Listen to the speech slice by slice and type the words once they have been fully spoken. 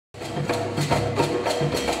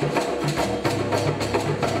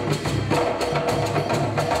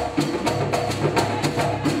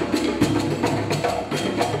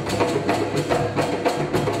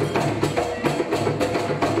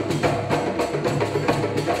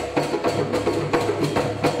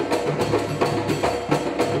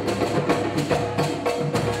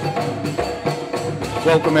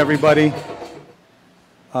Welcome, everybody.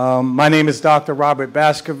 My name is Dr. Robert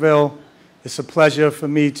Baskerville. It's a pleasure for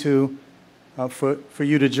me to, for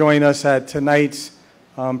you to join us at tonight's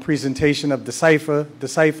presentation of Decipher.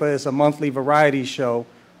 Decipher is a monthly variety show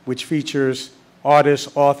which features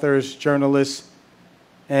artists, authors, journalists,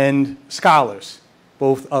 and scholars,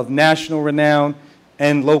 both of national renown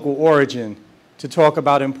and local origin, to talk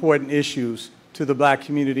about important issues to the black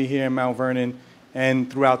community here in Mount Vernon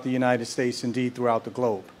and throughout the United States, indeed throughout the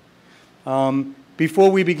globe.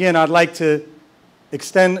 Before we begin, I'd like to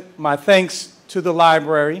extend my thanks to the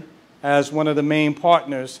library as one of the main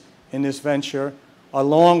partners in this venture,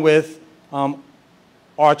 along with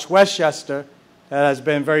Arch Westchester, that has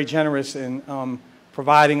been very generous in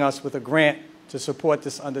providing us with a grant to support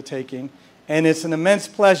this undertaking. And it's an immense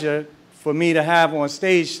pleasure for me to have on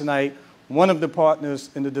stage tonight one of the partners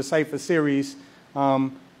in the Decipher series,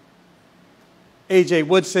 A.J.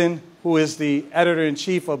 Woodson, who is the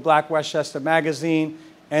editor-in-chief of Black Westchester magazine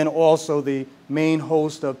and also the main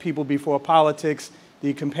host of People Before Politics,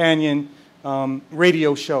 the companion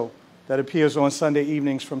radio show that appears on Sunday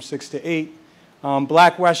evenings from 6 to 8.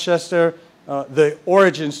 Black Westchester, the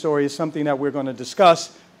origin story is something that we're going to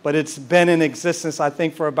discuss, but it's been in existence, I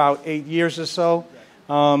think, for about 8 years or so,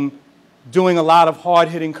 doing a lot of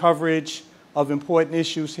hard-hitting coverage of important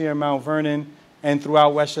issues here in Mount Vernon and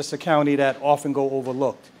throughout Westchester County that often go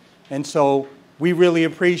overlooked. And so we really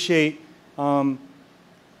appreciate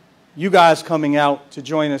you guys coming out to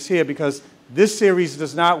join us here, because this series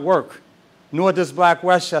does not work, nor does Black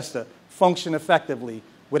Westchester function effectively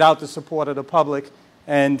without the support of the public.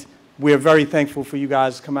 And we're very thankful for you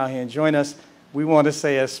guys to come out here and join us. We want to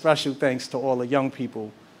say a special thanks to all the young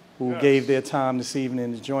people who gave their time this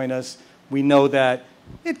evening to join us. We know that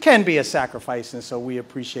it can be a sacrifice, and so we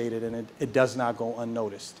appreciate it, and it does not go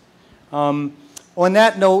unnoticed. On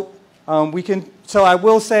that note, so I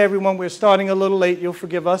will say, everyone, we're starting a little late. You'll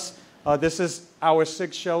forgive us. This is our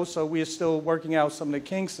 6th show, so we are still working out some of the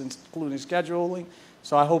kinks, including scheduling.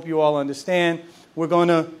 So I hope you all understand. We're going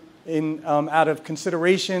to, out of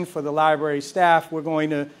consideration for the library staff, we're going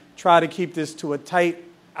to try to keep this to a tight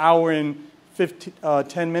hour and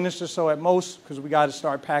 10 minutes or so at most, because we got to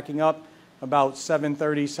start packing up about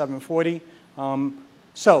 7:30, 7:40.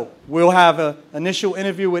 So we'll have an initial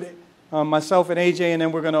interview with myself and AJ, and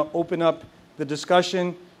then we're going to open up the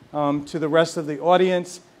discussion to the rest of the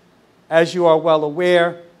audience. As you are well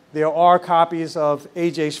aware, there are copies of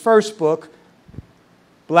AJ's first book,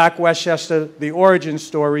 Black Westchester, The Origin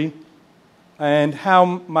Story, and How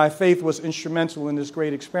My Faith Was Instrumental in This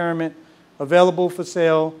Great Experiment, available for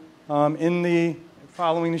sale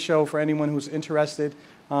following the show for anyone who's interested.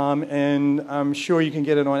 And I'm sure you can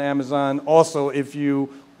get it on Amazon also if you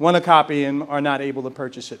want a copy and are not able to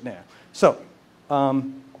purchase it now. So,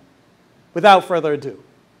 without further ado,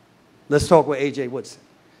 let's talk with A.J. Woodson.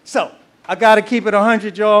 So, I got to keep it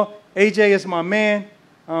 100, y'all. A.J. is my man.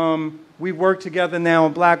 We work together now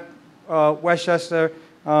in Black Westchester,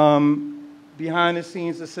 behind the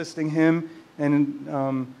scenes assisting him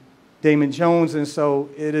and Damon Jones. And so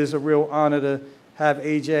it is a real honor to have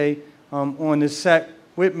A.J. On this set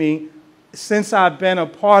with me. Since I've been a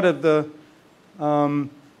part of the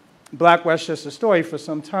Black Westchester story for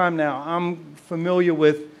some time now, I'm familiar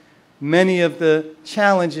with many of the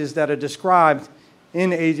challenges that are described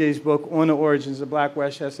in AJ's book on the origins of Black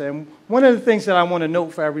Westchester. And one of the things that I want to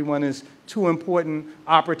note for everyone is 2 important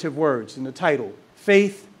operative words in the title: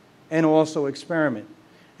 faith and also experiment.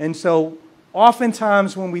 And so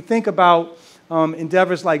oftentimes when we think about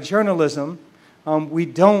endeavors like journalism, we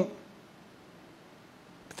don't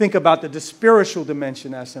think about the spiritual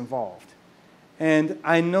dimension that's involved. And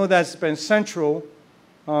I know that's been central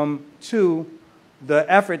to the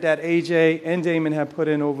effort that AJ and Damon have put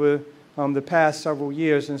in over the past several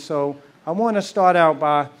years. And so I want to start out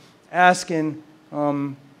by asking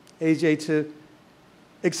AJ to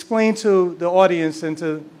explain to the audience and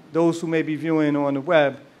to those who may be viewing on the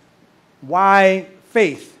web why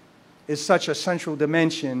faith is such a central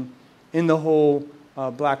dimension in the whole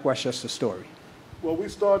Black Westchester story. Well, we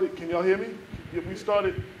started, can y'all hear me? Yeah, we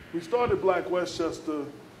started Black Westchester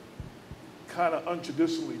kind of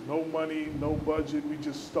untraditionally. No money, no budget, we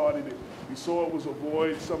just started it. We saw it was a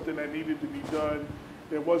void, something that needed to be done.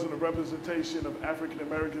 There wasn't a representation of African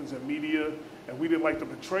Americans in media, and we didn't like the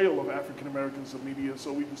portrayal of African Americans in media,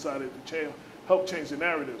 so we decided to help change the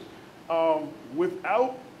narrative.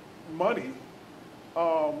 Without money,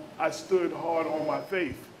 I stood hard on my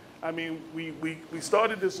faith. I mean, we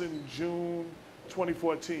started this in June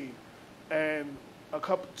 2014, and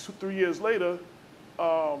 3 years later,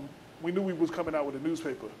 we knew we was coming out with a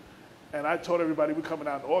newspaper. And I told everybody we're coming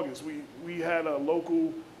out in August. We had a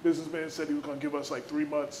local businessman said he was going to give us like 3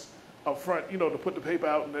 months up front, you know, to put the paper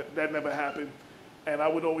out, and that never happened. And I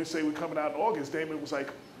would always say we're coming out in August. Damon was like,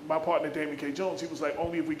 my partner, Damon K. Jones, he was like,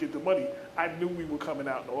 only if we get the money. I knew we were coming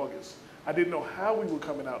out in August. I didn't know how we were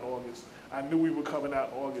coming out in August. I knew we were coming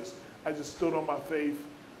out in August. I just stood on my faith.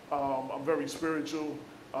 I'm very spiritual.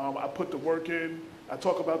 I put the work in. I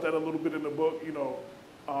talk about that a little bit in the book. You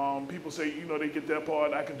know, people say, you know, they get that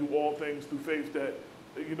part. I can do all things through faith that,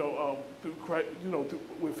 you know, through Christ, you know,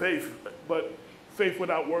 with faith. But faith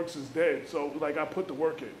without works is dead. So, like, I put the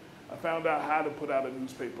work in. I found out how to put out a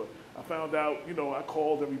newspaper. I found out, you know, I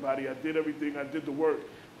called everybody. I did everything. I did the work.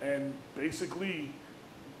 And basically,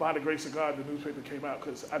 by the grace of God, the newspaper came out.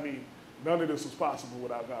 Because, I mean, none of this was possible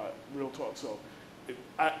without God, real talk. So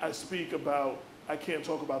I speak about, I can't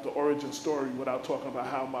talk about the origin story without talking about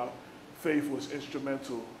how my faith was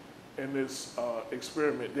instrumental in this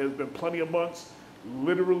experiment. There's been plenty of months,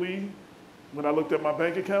 literally, when I looked at my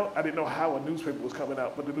bank account, I didn't know how a newspaper was coming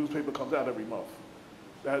out, but the newspaper comes out every month.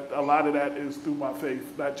 A lot of that is through my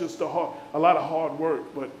faith, not just a lot of hard work,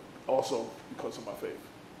 but also because of my faith.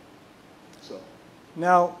 So.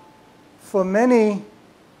 Now, for many,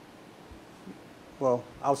 well,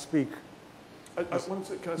 I'll speak. Can I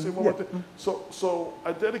say one more thing? So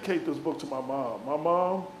I dedicate this book to my mom. My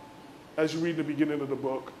mom, as you read the beginning of the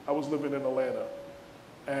book, I was living in Atlanta,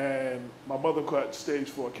 and my mother got stage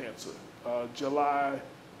 4 cancer. July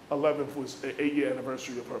 11th was the 8-year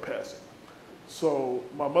anniversary of her passing. So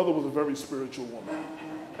my mother was a very spiritual woman.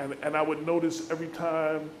 And I would notice every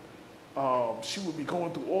time she would be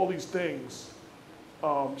going through all these things,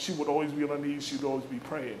 she would always be on her knees, she would always be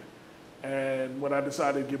praying. And when I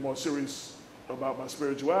decided to get more serious about my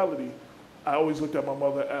spirituality, I always looked at my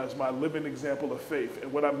mother as my living example of faith.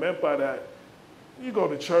 And what I meant by that, you go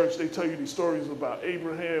to church, they tell you these stories about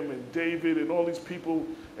Abraham and David and all these people,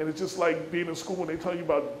 and it's just like being in school and they tell you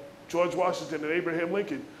about George Washington and Abraham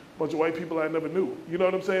Lincoln, a bunch of white people I never knew. You know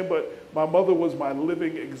what I'm saying? But my mother was my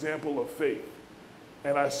living example of faith.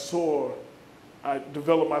 And I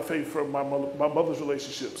developed my faith from my mother's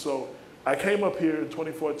relationship. So I came up here in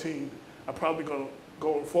 2014. I'm probably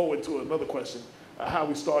going forward to another question, how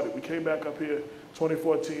we started. We came back up here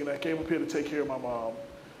 2014. I came up here to take care of my mom.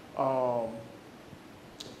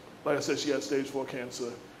 Like I said, she had stage 4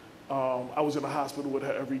 cancer. I was in the hospital with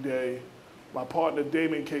her every day. My partner,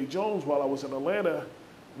 Damon K. Jones, while I was in Atlanta,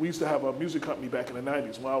 we used to have a music company back in the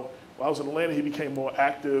 90s. While I was in Atlanta, he became more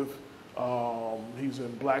active. He's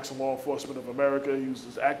in Blacks in Law Enforcement of America. He was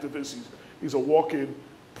this activist. He's a walk-in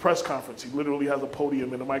press conference. He literally has a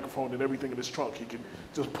podium and a microphone and everything in his trunk. He can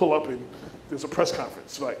just pull up and there's a press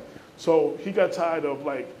conference. Like, so he got tired of,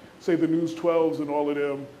 like, say the News 12s and all of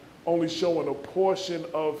them only showing a portion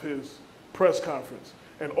of his press conference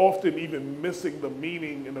and often even missing the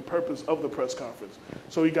meaning and the purpose of the press conference.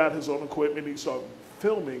 So he got his own equipment. He started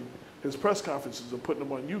filming his press conferences and putting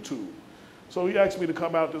them on YouTube. So he asked me to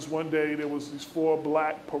come out this one day. There was these 4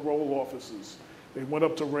 black parole officers. They went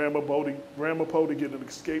up to Ramapo to get an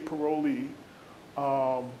escaped parolee.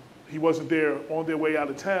 He wasn't there. On their way out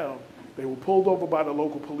of town, they were pulled over by the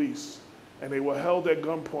local police, and they were held at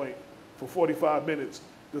gunpoint for 45 minutes,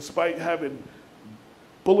 despite having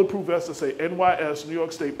bulletproof vests that say NYS, New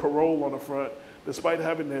York State parole on the front, despite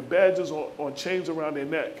having their badges on chains around their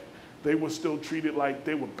neck. They were still treated like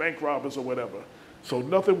they were bank robbers or whatever. So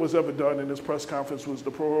nothing was ever done in this press conference was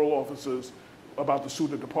the parole officers about to sue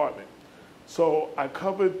the department. So I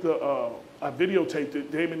covered I videotaped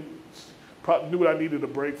it. Damon probably knew I needed a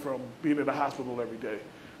break from being in the hospital every day.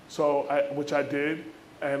 So, which I did.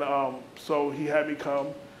 And so he had me come,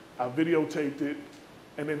 I videotaped it,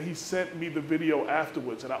 and then he sent me the video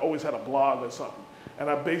afterwards, and I always had a blog or something. And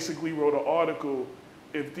I basically wrote an article,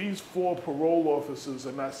 if these 4 parole officers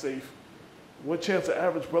are not safe, what chance an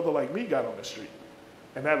average brother like me got on the street?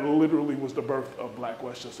 And that literally was the birth of Black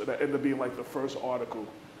Westchester. That ended up being like the first article.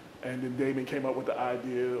 And then Damon came up with the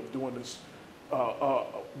idea of doing this.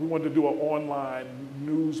 We wanted to do an online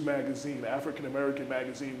news magazine, African-American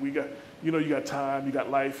magazine. We got, you know, you got Time, you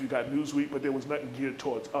got Life, you got Newsweek, but there was nothing geared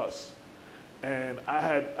towards us. And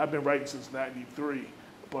I've been writing since '93,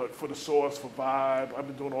 but for The Source, for Vibe, I've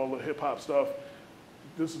been doing all the hip hop stuff.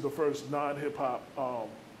 This is the first non-hip hop,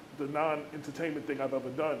 the non-entertainment thing I've ever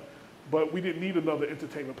done. But we didn't need another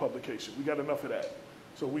entertainment publication. We got enough of that.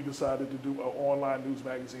 So we decided to do an online news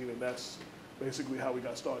magazine, and that's basically how we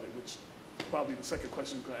got started, which probably the second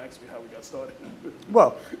question you're going to ask me how we got started.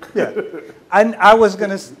 Well, yeah. I was going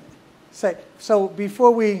to say, so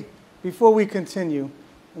before we continue,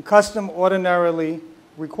 custom ordinarily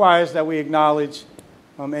requires that we acknowledge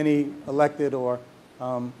any elected or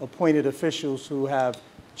appointed officials who have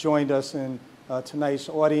joined us in tonight's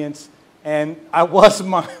audience. And I was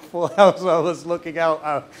mindful as I was looking out.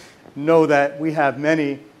 I know that we have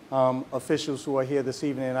many officials who are here this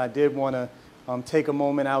evening, and I did want to take a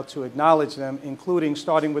moment out to acknowledge them, including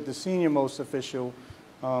starting with the senior most official,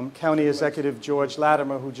 County Executive George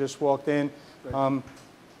Latimer, who just walked in.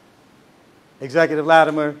 Executive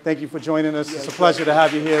Latimer, thank you for joining us. It's a pleasure to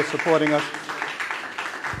have you here supporting us.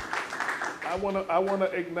 I want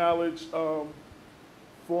to acknowledge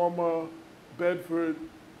former Bedford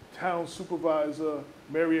Town Supervisor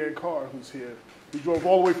Mary Ann Carr, who's here. We drove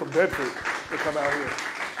all the way from Bedford to come out here.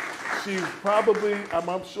 She's probably,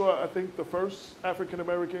 I'm sure, I think the first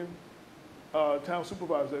African-American town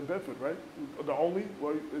supervisor in Bedford, right? The only?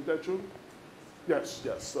 Well, is that true? Yes,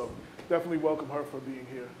 yes. So definitely welcome her for being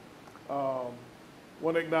here.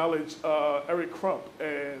 Want to acknowledge Eric Crump,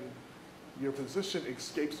 and your position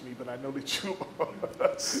escapes me, but I know that you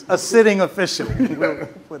are a sitting official. We'll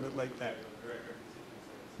put it like that.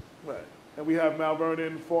 Right. And we have Mount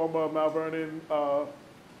Vernon, former Mount Vernon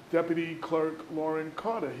Deputy Clerk Lauren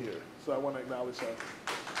Carter here. So I want to acknowledge her.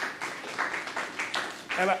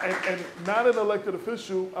 And not an elected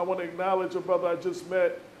official, I want to acknowledge a brother I just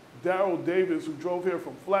met, Daryl Davis, who drove here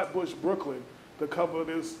from Flatbush, Brooklyn, to cover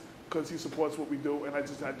this because he supports what we do. And I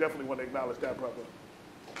definitely want to acknowledge that brother.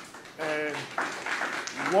 And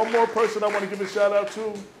one more person I want to give a shout out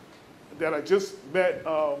to that I just met.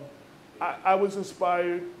 I was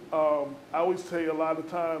inspired. I always say a lot of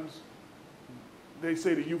times they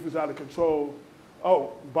say the youth is out of control.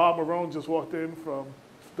 Oh, Bob Marone just walked in from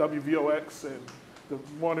WVOX and the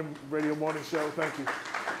radio morning show. Thank you.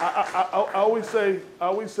 I always say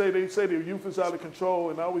they say the youth is out of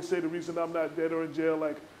control, and I always say the reason I'm not dead or in jail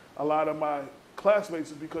like a lot of my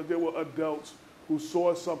classmates is because there were adults who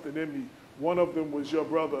saw something in me. One of them was your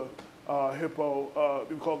brother, Hippo.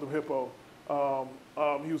 We called him Hippo.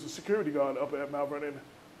 He was a security guard up at Mount Vernon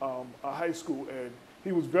High School, and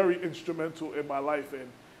he was very instrumental in my life. And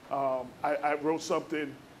I wrote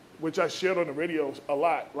something which I shared on the radio a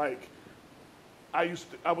lot. Like I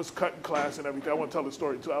was cutting class and everything. I want to tell the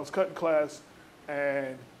story too. I was cutting class,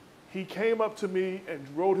 and he came up to me and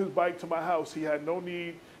rode his bike to my house. He had no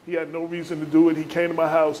need. He had no reason to do it. He came to my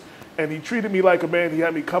house, and he treated me like a man. He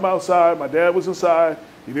had me come outside. My dad was inside.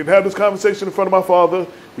 He didn't have this conversation in front of my father.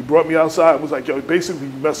 He brought me outside and was like, yo, basically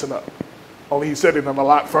you're messing up. Only he said it in a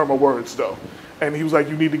lot firmer words, though. And he was like,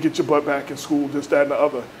 you need to get your butt back in school, this, that, and the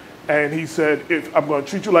other. And he said, I'm going to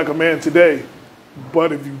treat you like a man today,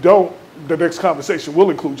 but if you don't, the next conversation will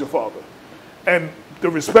include your father. And the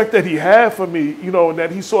respect that he had for me, you know, and that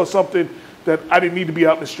he saw something that I didn't need to be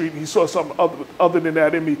out in the street, and he saw something other than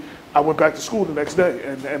that in me. I went back to school the next day,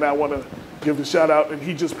 and I want to give the shout out, and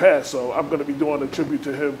he just passed, so I'm going to be doing a tribute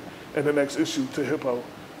to him in the next issue to Hippo.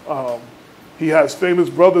 He has famous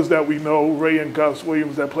brothers that we know, Ray and Gus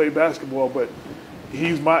Williams, that played basketball, but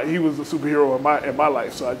he was a superhero in my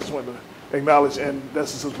life, so I just wanted to acknowledge, and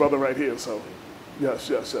this is his brother right here, so yes,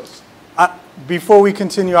 yes, yes. Before we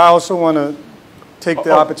continue, I also want to take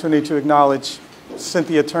the opportunity to acknowledge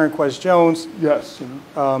Cynthia Turnquest-Jones, yes,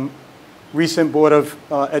 recent Board of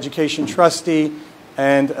Education trustee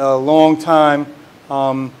and a long-time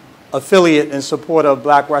affiliate and supporter of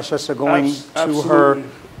Black Westchester, going to her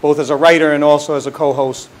both as a writer and also as a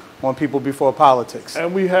co-host on People Before Politics.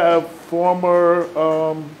 And we have former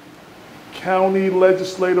County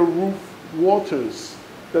Legislator Ruth Walters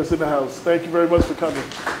that's in the house. Thank you very much for coming.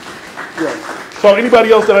 Yes. So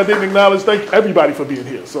anybody else that I didn't acknowledge, thank everybody for being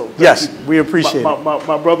here. So yes, we appreciate it.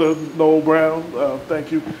 My brother Noel Brown,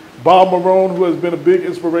 thank you. Bob Marone, who has been a big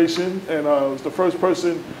inspiration and was the first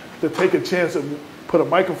person to take a chance and put a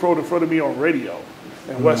microphone in front of me on radio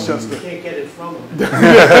in Westchester. You can't get it from him.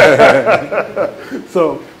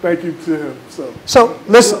 So thank you to him. So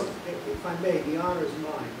listen. If I may, the honor is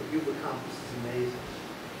mine. What you've accomplished is amazing.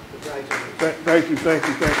 Congratulations. Thank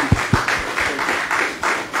you.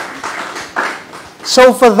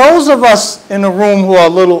 So for those of us in the room who are a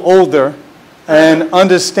little older and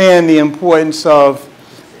understand the importance of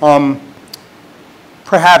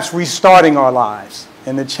perhaps restarting our lives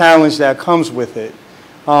and the challenge that comes with it,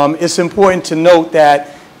 it's important to note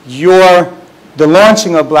that the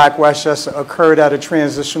launching of Black Westchester occurred at a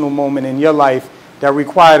transitional moment in your life that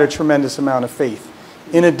required a tremendous amount of faith.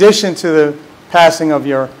 In addition to the passing of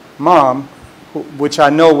your mom, which I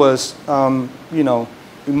know was,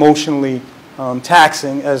 emotionally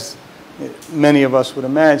taxing, as many of us would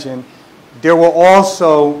imagine, there were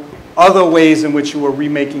also other ways in which you were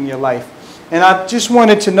remaking your life. And I just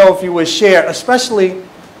wanted to know if you would share, especially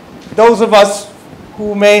those of us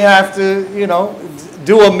who may have to, you know,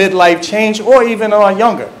 do a midlife change, or even are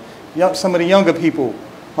younger, some of the younger people.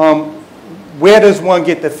 Where does one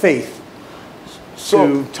get the faith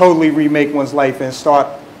to totally remake one's life and start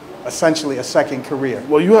essentially a second career?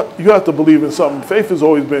 Well, you have to believe in something. Faith has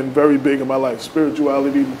always been very big in my life.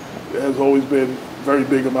 Spirituality has always been very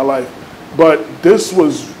big in my life. But this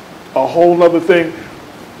was a whole nother thing.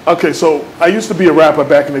 Okay, so I used to be a rapper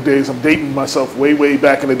back in the days. I'm dating myself way, way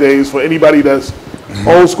back in the days. For anybody that's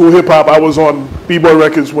old school hip hop, I was on B-Boy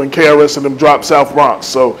Records when KRS and them dropped South Bronx.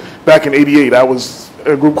 So back in '88, I was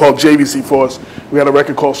in a group called JVC Force. We had a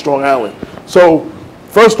record called Strong Island. So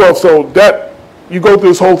first off, so that you go through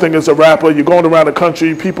this whole thing as a rapper, you're going around the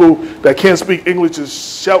country, people that can't speak English is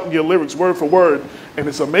shouting your lyrics word for word, and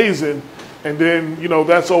it's amazing. And then, you know,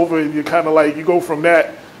 that's over, and you're kind of like, you go from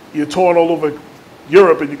that, you're touring all over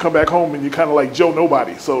Europe, and you come back home, and you're kind of like Joe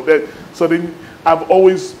Nobody. So then I've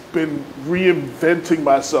always been reinventing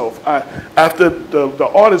myself. After the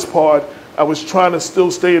artist part, I was trying to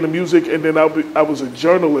still stay in the music, and then I was a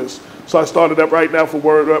journalist. So I started up right now for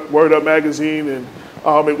Word Up magazine,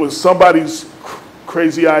 and it was somebody's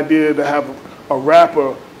crazy idea to have a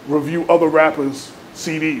rapper review other rappers'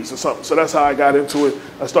 CDs or something. So that's how I got into it.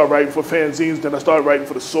 I started writing for fanzines, then I started writing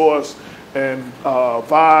for The Source and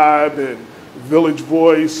Vibe and Village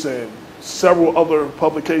Voice and several other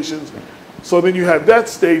publications. So then you had that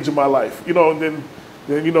stage of my life, you know, and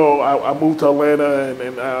then you know, I moved to Atlanta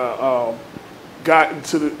and got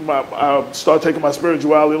into I started taking my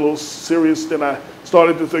spirituality a little serious. Then I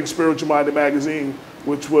started to think Spiritual Minded magazine,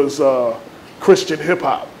 which was Christian hip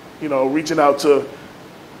hop, you know, reaching out to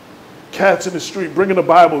cats in the street, bringing the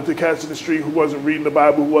Bible to cats in the street who wasn't reading the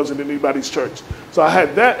Bible, who wasn't in anybody's church. So I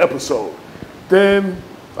had that episode. Then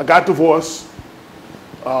I got divorced.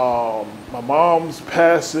 My mom's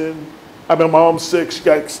passing. My mom's sick. She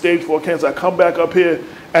got stage 4 cancer. I come back up here,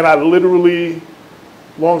 and I literally,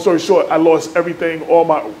 long story short, I lost everything, all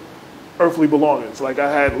my earthly belongings. Like,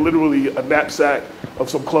 I had literally a knapsack of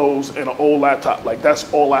some clothes and an old laptop. Like,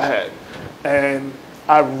 that's all I had. And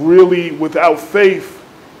I really, without faith,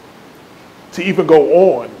 to even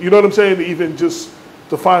go on, you know what I'm saying? To even just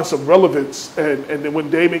to find some relevance. And then when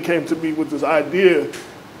Damon came to me with this idea,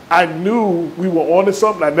 I knew we were on to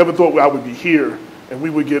something. I never thought I would be here and we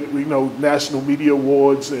would get, you know, national media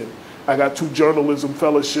awards, and I got 2 journalism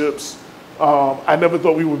fellowships. I never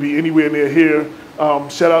thought we would be anywhere near here.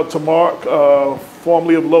 Shout out to Mark,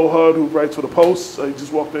 formerly of Low HUD, who writes for the Post. He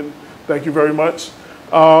just walked in. Thank you very much.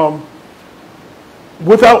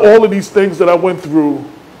 Without all of these things that I went through,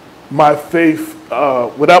 my faith,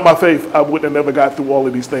 without my faith, I wouldn't have never got through all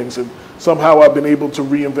of these things. And somehow I've been able to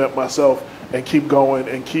reinvent myself and keep going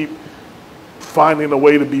and keep finding a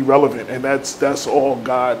way to be relevant. And that's all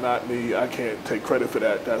God, not me. I can't take credit for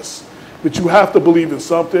that. But you have to believe in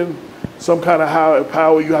something, some kind of higher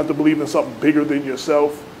power. You have to believe in something bigger than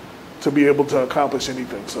yourself to be able to accomplish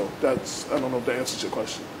anything. So I don't know if that answers your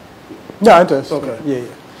question. No, it does. Okay. Yeah.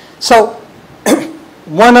 So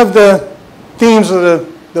one of the themes of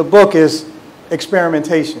the book is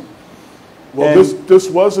experimentation. Well, this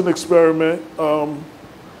was an experiment.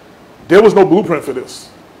 There was no blueprint for this.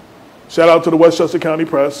 Shout out to the Westchester County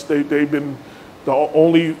Press. They've been the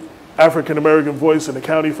only African-American voice in the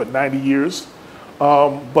county for 90 years.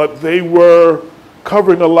 But they were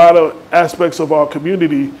covering a lot of aspects of our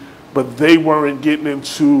community, but they weren't getting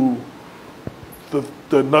into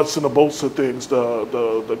the nuts and the bolts of things,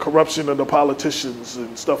 the corruption of the politicians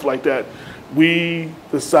and stuff like that. We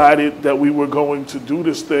decided that we were going to do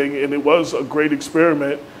this thing, and it was a great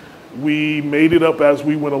experiment. We made it up as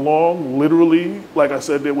we went along, literally. Like I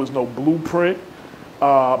said, there was no blueprint.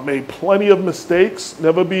 Made plenty of mistakes.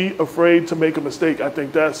 Never be afraid to make a mistake. I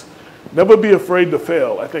think never be afraid to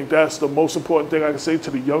fail. I think that's the most important thing I can say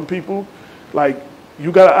to the young people. Like,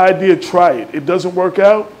 you got an idea, try it. It doesn't work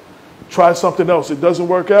out, try something else. It doesn't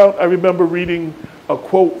work out. I remember reading a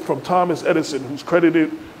quote from Thomas Edison, who's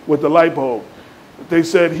credited with the light bulb. They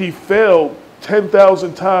said he failed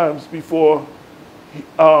 10,000 times before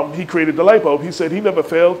he created the light bulb. He said he never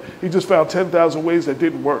failed. He just found 10,000 ways that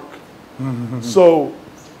didn't work. Mm-hmm. So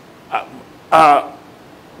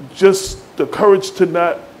just the courage to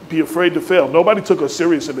not be afraid to fail. Nobody took us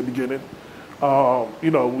serious in the beginning.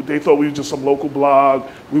 You know, they thought we were just some local blog.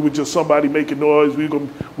 We were just somebody making noise.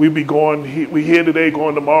 We'd be going, we here today,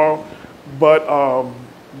 going tomorrow. But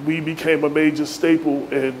we became a major staple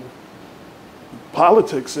in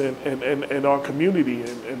politics and our community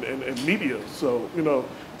and media. So, you know,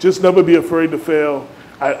 just never be afraid to fail.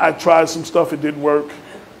 I tried some stuff, it didn't work.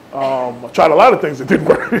 I tried a lot of things that didn't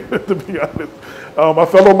work, to be honest. I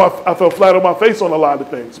fell flat on my face on a lot of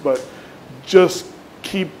things, but just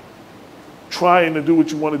keep trying to do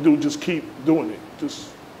what you want to do. Just keep doing it. Just.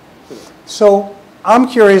 You know. So I'm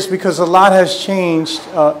curious because a lot has changed.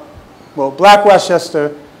 Well, Black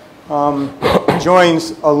Westchester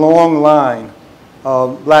joins a long line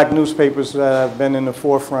of black newspapers that have been in the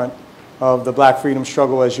forefront of the black freedom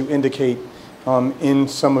struggle, as you indicate in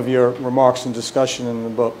some of your remarks and discussion in the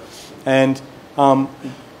book. And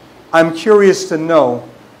I'm curious to know,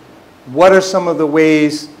 what are some of the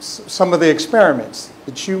ways, some of the experiments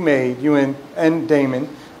that you made, you and Damon,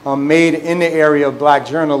 made in the area of black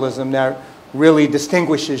journalism that really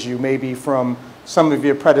distinguishes you maybe from some of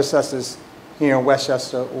your predecessors here in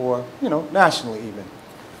Westchester or, you know, nationally even?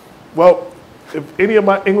 Well, if any of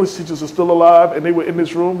my English teachers are still alive and they were in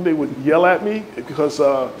this room, they would yell at me because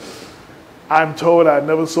I'm told I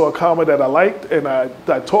never saw a comma that I liked, and I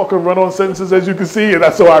talk and run on sentences, as you can see, and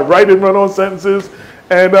so I write and run on sentences,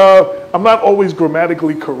 and I'm not always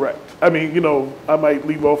grammatically correct. I mean, you know, I might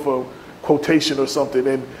leave off a quotation or something,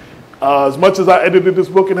 and as much as I edited this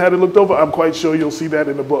book and had it looked over, I'm quite sure you'll see that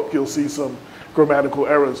in the book. You'll see some grammatical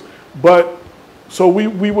errors. But so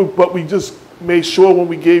we just made sure when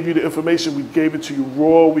we gave you the information, we gave it to you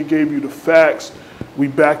raw, we gave you the facts, we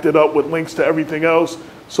backed it up with links to everything else.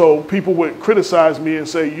 So people would criticize me and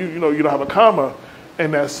say, you know, you don't have a comma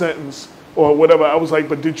in that sentence or whatever. I was like,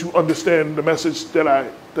 but did you understand the message that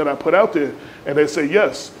I put out there? And they say,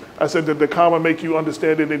 yes. I said, did the comma make you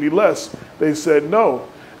understand it any less? They said, no.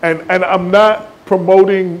 And I'm not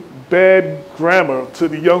promoting bad grammar to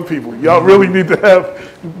the young people. Y'all really need to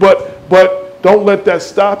have, but don't let that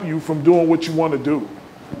stop you from doing what you want to do.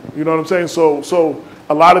 You know what I'm saying? So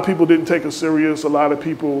a lot of people didn't take us serious. A lot of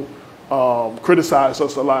people criticized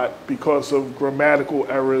us a lot because of grammatical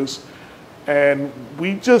errors. And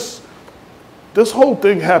this whole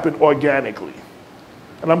thing happened organically.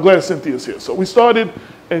 And I'm glad Cynthia's here. So we started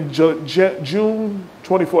in June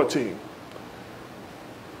 2014.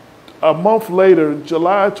 A month later,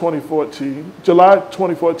 July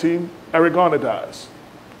 2014, Eric Garner dies.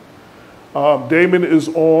 Damon is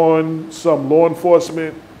on some law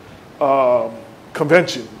enforcement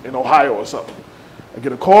convention in Ohio or something. I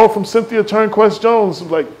get a call from Cynthia Turnquest Jones. I'm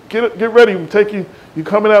like, get ready, I'm taking you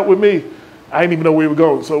coming out with me. I didn't even know where we were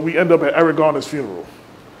going. So we end up at Eric Garner's funeral.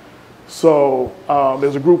 So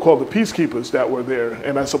there's a group called the Peacekeepers that were there,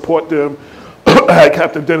 and I support them. I had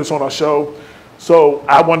Captain Dennis on our show. So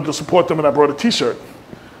I wanted to support them, and I brought a T-shirt.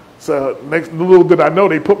 So little did I know,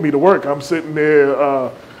 they put me to work. I'm sitting there,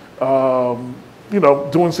 you know,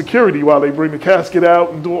 doing security while they bring the casket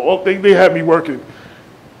out and doing all. They had me working.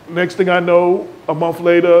 Next thing I know, a month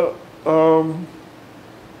later,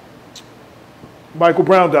 Michael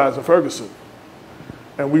Brown dies in Ferguson.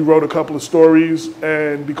 And we wrote a couple of stories,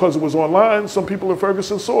 and because it was online, some people in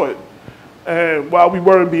Ferguson saw it. And while we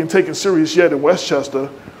weren't being taken serious yet in Westchester,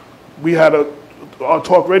 we had our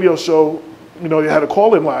talk radio show, you know, they had a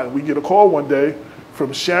call-in line. We get a call one day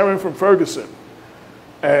from Sharon from Ferguson,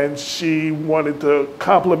 and she wanted to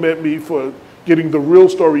compliment me for getting the real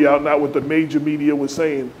story out, not what the major media was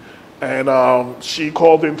saying. And she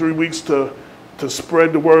called in 3 weeks to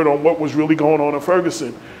spread the word on what was really going on in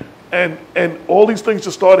Ferguson. And all these things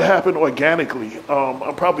just started happening organically.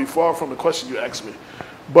 I'm probably far from the question you asked me.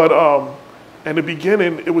 But in the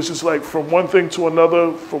beginning, it was just like from one thing to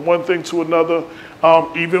another, from one thing to another.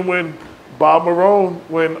 Even when Bob Marone,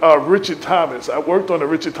 when Richard Thomas, I worked on the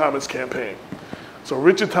Richard Thomas campaign. So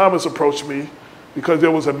Richard Thomas approached me because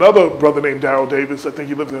there was another brother named Darrell Davis. I think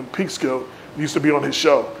he lived in Peekskill. He used to be on his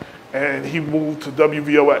show. And he moved to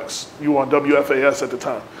WVOX. You were on WFAS at the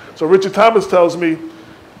time. So Richard Thomas tells me,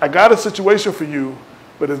 I got a situation for you,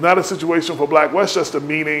 but it's not a situation for Black Westchester,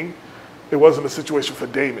 meaning it wasn't a situation for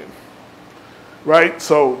Damon. Right?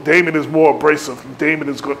 So Damon is more abrasive. Damon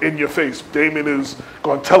is in your face. Damon is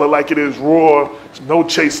going to tell it like it is, raw, no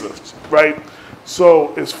chasers, right?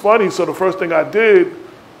 So it's funny. So the first thing I did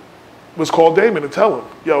was call Damon and tell him,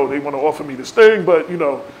 yo, they want to offer me this thing, but, you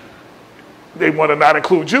know, they want to not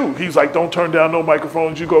include you. He's like, don't turn down no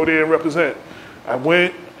microphones. You go there and represent. I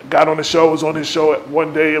went, got on the show, was on his show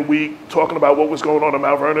one day a week, talking about what was going on in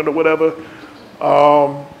Mount Vernon or whatever.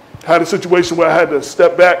 Had a situation where I had to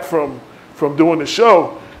step back from doing the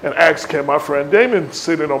show and ask, can my friend Damon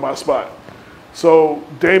sit in on my spot? So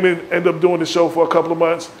Damon ended up doing the show for a couple of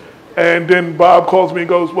months, and then Bob calls me and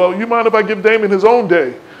goes, well, you mind if I give Damon his own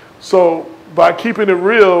day? So by keeping it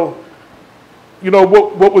real, you know,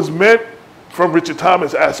 what was meant from Richard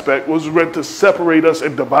Thomas' aspect was meant to separate us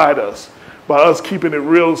and divide us. By us keeping it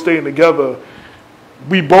real, staying together,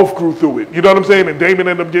 we both grew through it. You know what I'm saying? And Damon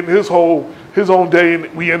ended up getting his whole his own day,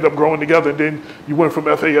 and we end up growing together. And then you went from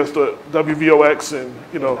FAS to WVOX, and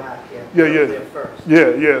you know,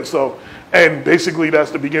 yeah. So, and basically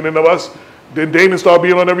that's the beginning of us. Then Damon started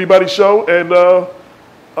being on everybody's show, and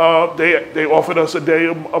they offered us a day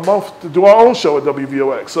a month to do our own show at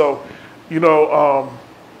WVOX. So, you know,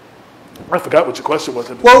 I forgot what your question was.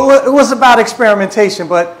 Well, it was about experimentation,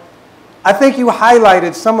 but I think you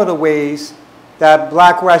highlighted some of the ways that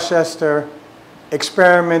Black Westchester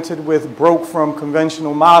experimented with, broke from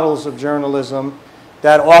conventional models of journalism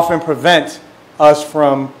that often prevent us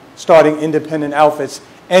from starting independent outfits.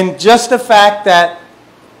 And just the fact that,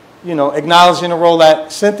 you know, acknowledging the role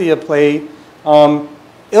that Cynthia played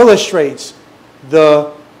illustrates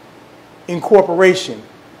the incorporation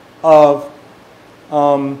of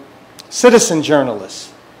citizen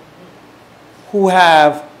journalists who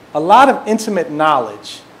have a lot of intimate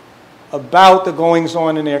knowledge about the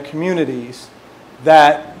goings-on in their communities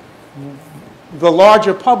that the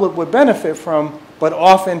larger public would benefit from, but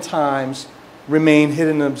oftentimes remain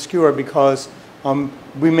hidden and obscure because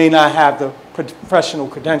we may not have the professional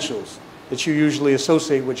credentials that you usually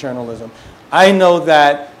associate with journalism. I know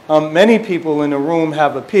that many people in the room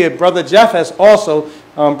have appeared. Brother Jeff has also,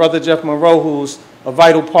 Brother Jeff Monroe, who's a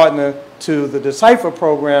vital partner to the Decipher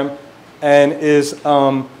program and is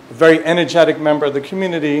a very energetic member of the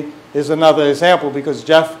community, is another example, because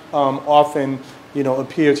Jeff often, you know,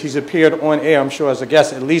 he's appeared on air, I'm sure, as a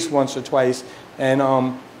guest at least once or twice, and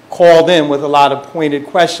called in with a lot of pointed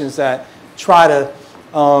questions that try to,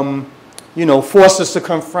 you know, force us to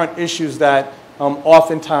confront issues that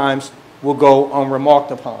oftentimes will go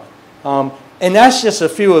unremarked upon. And that's just a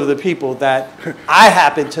few of the people that I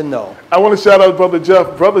happen to know. I want to shout out Brother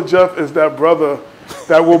Jeff. Brother Jeff is that brother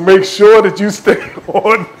that will make sure that you stay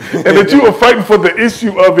on and that you are fighting for the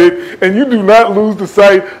issue of it, and you do not lose the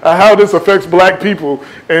sight of how this affects black people,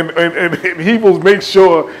 and he will make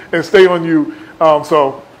sure and stay on you.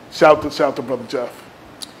 So shout to Brother Jeff.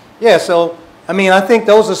 Yeah, so I mean, I think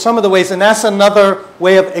those are some of the ways, and that's another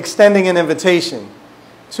way of extending an invitation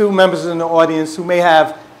to members in the audience who may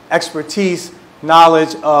have expertise,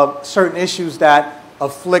 knowledge of certain issues that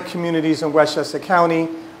afflict communities in Westchester County,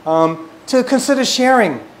 to consider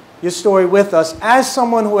sharing your story with us. As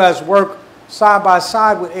someone who has worked side by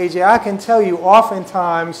side with AJ, I can tell you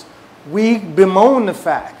oftentimes we bemoan the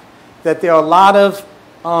fact that there are a lot of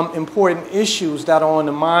important issues that are on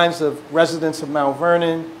the minds of residents of Mount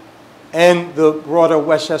Vernon and the broader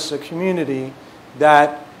Westchester community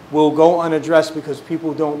that will go unaddressed because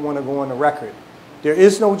people don't want to go on the record. There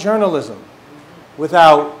is no journalism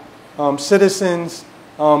without citizens,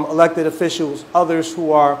 elected officials, others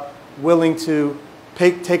who are willing to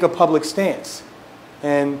take a public stance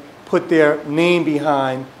and put their name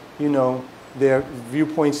behind, you know, their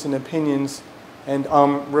viewpoints and opinions and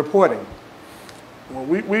reporting. Well,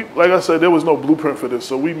 we like I said, there was no blueprint for this,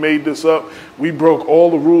 so we made this up. We broke all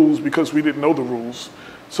the rules because we didn't know the rules.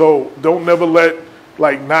 So don't never let,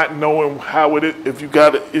 like, not knowing how it is, if you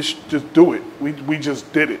got it, just do it. We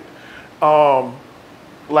just did it.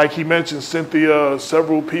 Like he mentioned, Cynthia,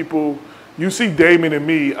 several people. You see Damon and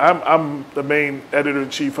me. I'm the main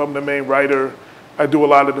editor-in-chief. I'm the main writer. I do a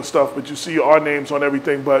lot of the stuff, but you see our names on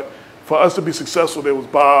everything. But for us to be successful, there was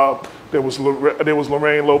Bob, there was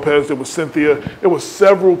Lorraine Lopez, there was Cynthia. There were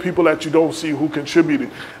several people that you don't see who contributed.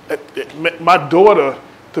 My daughter,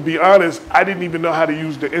 to be honest, I didn't even know how to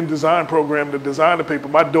use the InDesign program to design the paper.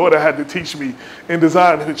 My daughter had to teach me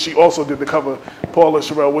InDesign, and she also did the cover. Paula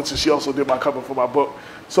Sherelle Woodson, she also did my cover for my book.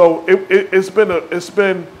 So it's been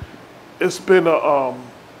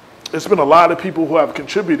a lot of people who have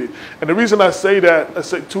contributed. And the reason I say that, I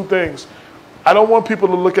say two things. I don't want people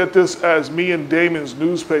to look at this as me and Damon's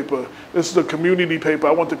newspaper. This is a community paper.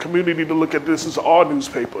 I want the community to look at this as our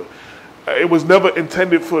newspaper. It was never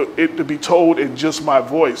intended for it to be told in just my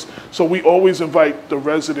voice. So we always invite the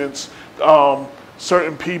residents,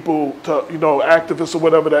 certain people, to, you know, activists or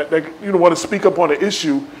whatever that you know, want to speak up on an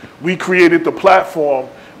issue. We created the platform.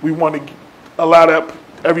 We want to allow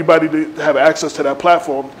everybody to have access to that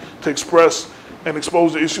platform to express and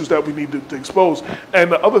expose the issues that we need to expose.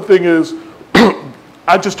 And the other thing is,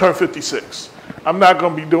 I just turned 56. I'm not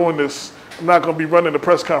going to be doing this. I'm not going to be running the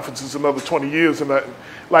press conferences another 20 years. And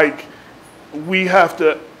we have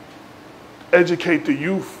to educate the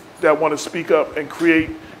youth that want to speak up and create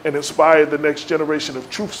and inspire the next generation of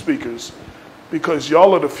truth speakers, because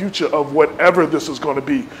y'all are the future of whatever this is going to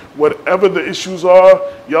be. Whatever the issues are,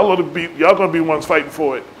 y'all going to be ones fighting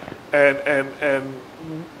for it. And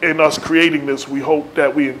in us creating this, we hope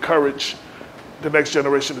that we encourage the next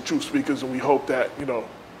generation of truth speakers, and we hope that, you know,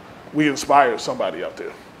 we inspire somebody out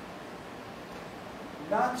there.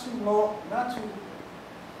 not too long, not too.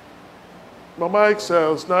 My mic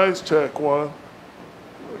sounds nice, check one.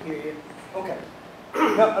 Okay.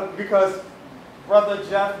 No, because Brother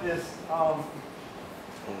Jeff is a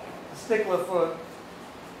stickler for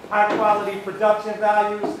high quality production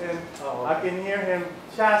values, and I can hear him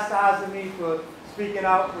chastising me for speaking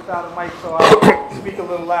out without a mic, so I'll speak a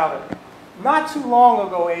little louder. Not too long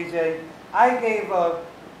ago, AJ, I gave a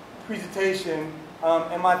presentation,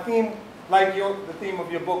 and my theme, like the theme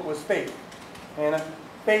of your book, was faith. And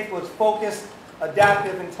faith was focused,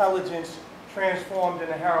 adaptive intelligence transformed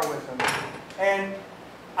into heroism. And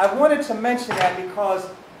I wanted to mention that because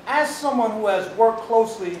as someone who has worked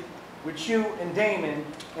closely with you and Damon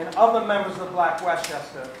and other members of Black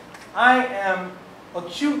Westchester, I am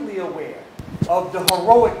acutely aware of the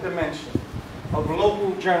heroic dimension of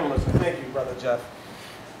local journalism. Thank you, Brother Jeff.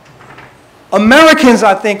 Americans,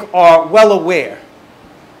 I think, are well aware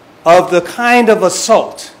of the kind of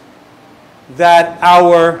assault that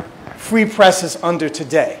our free press is under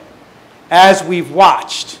today, as we've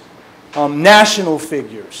watched national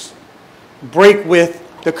figures break with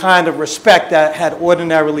the kind of respect that had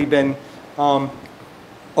ordinarily been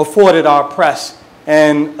afforded our press,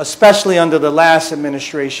 and especially under the last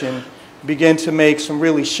administration, begin to make some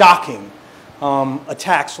really shocking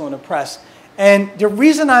attacks on the press. And the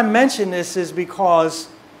reason I mention this is because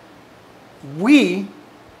we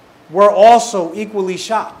were also equally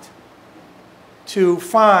shocked to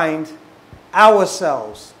find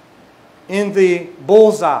ourselves in the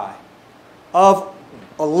bullseye of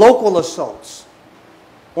local assaults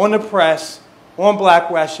on the press, on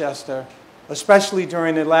Black Westchester, especially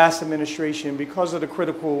during the last administration because of the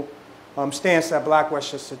critical stance that Black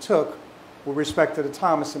Westchester took with respect to the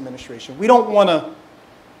Thomas administration. We don't want to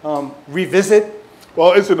revisit.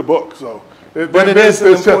 Well, it's in the book, so. But it is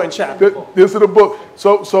an important chapter. This is the book.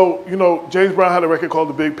 So, you know, James Brown had a record called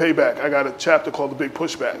The Big Payback. I got a chapter called The Big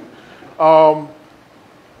Pushback.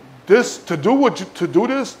 To do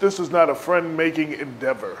this is not a friend-making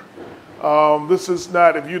endeavor. This is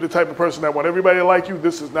not, if you're the type of person that want everybody to like you,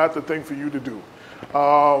 this is not the thing for you to do.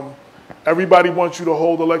 Everybody wants you to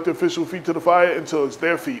hold elected official feet to the fire until it's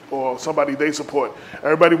their feet or somebody they support.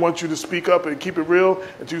 Everybody wants you to speak up and keep it real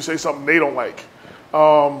until you say something they don't like.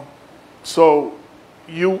 So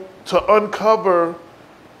to uncover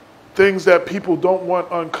things that people don't want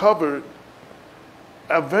uncovered,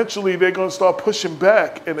 eventually they're going to start pushing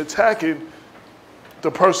back and attacking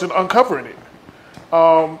the person uncovering it.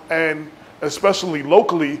 And especially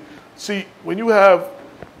locally, see, when you have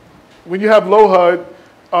Lohud,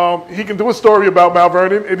 he can do a story about Mount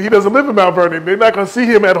Vernon, and he doesn't live in Mount Vernon. They're not going to see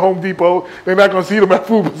him at Home Depot. They're not going to see him at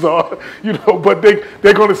Food Bazaar, you know. But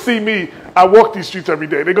they're going to see me. I walk these streets every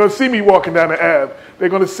day. They're going to see me walking down the Ave. They're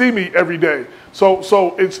going to see me every day.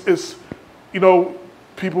 So it's you know,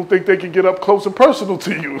 people think they can get up close and personal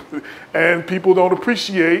to you, and people don't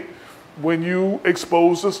appreciate when you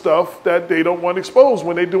expose the stuff that they don't want exposed,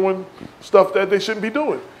 when they're doing stuff that they shouldn't be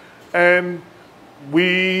doing. And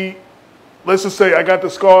let's just say I got the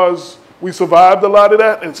scars. We survived a lot of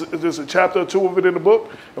that. There's a chapter or two of it in the book,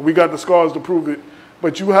 and we got the scars to prove it.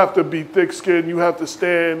 But you have to be thick-skinned. You have to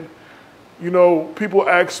stand. You know, people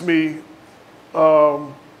ask me, are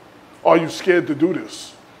you scared to do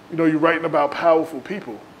this? You know, you're writing about powerful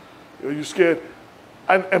people. Are you scared?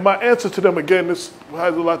 And my answer to them, again, this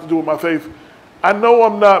has a lot to do with my faith. I know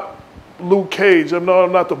I'm not Luke Cage. I know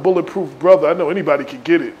I'm not the bulletproof brother. I know anybody can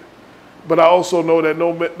get it. But I also know that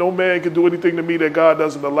no man can do anything to me that God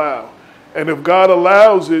doesn't allow. And if God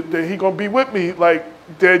allows it, then he's going to be with me like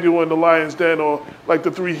Daniel in the lion's den, or like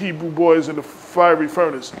the 3 Hebrew boys in the fiery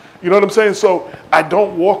furnace. You know what I'm saying? So I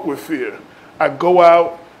don't walk with fear. I go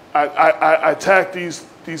out, I attack these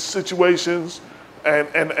situations, and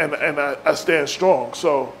I stand strong.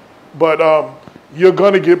 So, but you're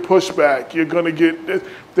going to get pushback. You're going to get,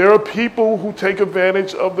 there are people who take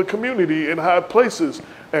advantage of the community in high places.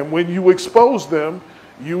 And when you expose them,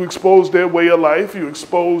 you expose their way of life, you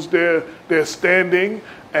expose their standing,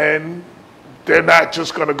 and they're not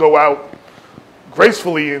just going to go out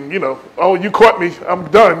gracefully and, you know, oh, you caught me, I'm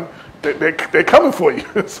done. They're coming for you.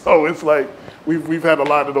 So it's like we've had a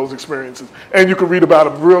lot of those experiences. And you can read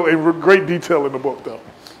about them in great detail in the book, though.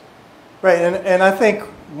 Right, and I think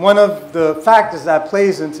one of the factors that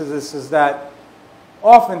plays into this is that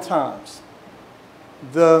oftentimes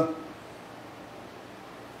the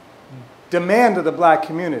demand of the black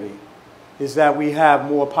community is that we have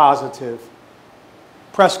more positive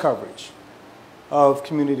press coverage of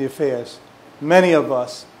community affairs. Many of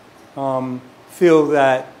us feel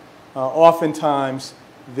that oftentimes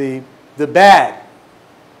the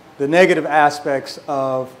negative aspects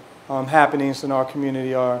of happenings in our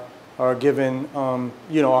community are given,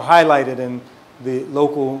 you know, are highlighted in the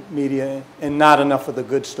local media, and not enough of the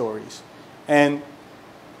good stories. But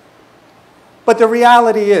the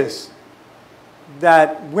reality is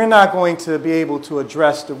that we're not going to be able to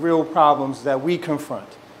address the real problems that we confront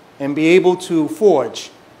and be able to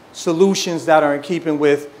forge solutions that are in keeping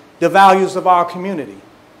with the values of our community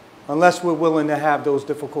unless we're willing to have those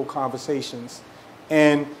difficult conversations.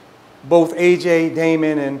 And both AJ,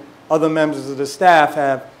 Damon, and other members of the staff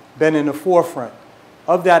have been in the forefront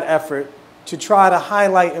of that effort to try to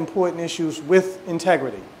highlight important issues with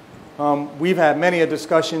integrity. We've had many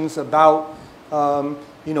discussions about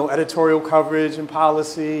you know, editorial coverage and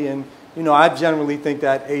policy, and you know, I generally think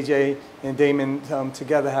that AJ and Damon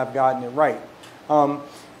together have gotten it right.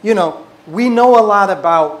 You know, we know a lot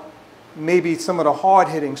about maybe some of the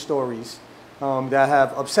hard-hitting stories that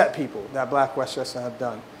have upset people that Black Westchester have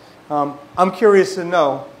done. I'm curious to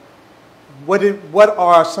know what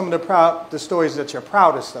are some of the stories that you're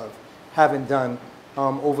proudest of having done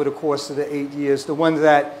over the course of the 8 years, the ones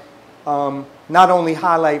that not only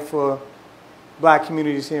highlight for Black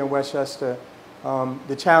communities here in Westchester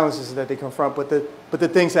the challenges that they confront, but the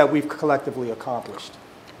things that we've collectively accomplished.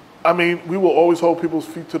 I mean, we will always hold people's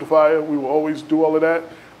feet to the fire. We will always do all of that.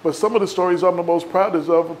 But some of the stories I'm the most proudest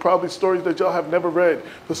of are probably stories that y'all have never read.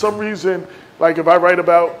 For some reason, like if I write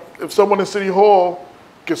about, if someone in City Hall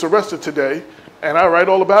gets arrested today, and I write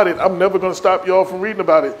all about it, I'm never going to stop y'all from reading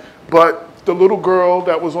about it. But the little girl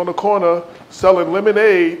that was on the corner selling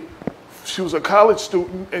lemonade, she was a college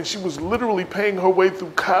student, and she was literally paying her way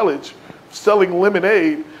through college selling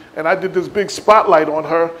lemonade, and I did this big spotlight on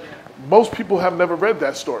her. Most people have never read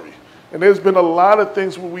that story. And there's been a lot of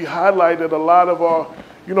things where we highlighted a lot of our,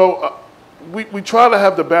 you know, we try to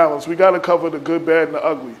have the balance. We got to cover the good, bad, and the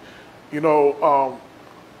ugly. You know,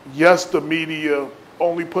 yes, the media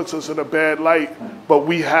only puts us in a bad light, but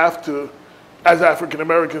we have to, as African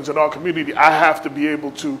Americans in our community, I have to be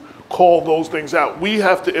able to call those things out. We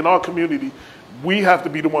have to, in our community, we have to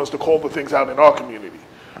be the ones to call the things out in our community.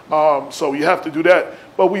 So you have to do that.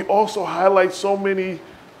 But we also highlight so many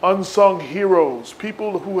unsung heroes,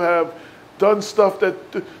 people who have done stuff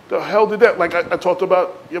that the hell did that. Like I talked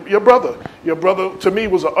about your brother. Your brother, to me,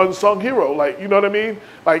 was an unsung hero. Like, you know what I mean?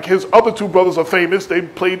 Like his other two brothers are famous. They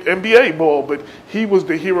played NBA ball, but he was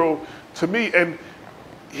the hero to me. And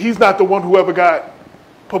he's not the one who ever got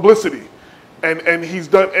publicity. And he's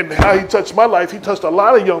done, and how he touched my life, he touched a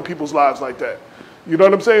lot of young people's lives like that. You know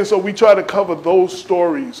what I'm saying? So we try to cover those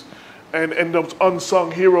stories and those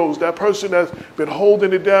unsung heroes, that person that's been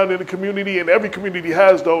holding it down in the community, and every community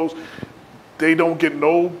has those. They don't get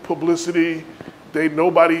no publicity.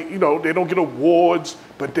 Nobody, you know, they don't get awards,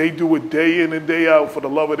 but they do it day in and day out for the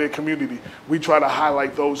love of their community. We try to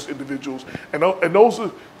highlight those individuals. And those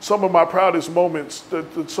are some of my proudest moments,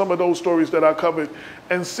 some of those stories that I covered.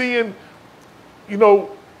 And seeing, you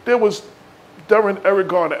know, there was during Eric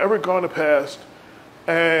Garner. Eric Garner passed,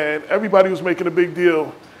 and everybody was making a big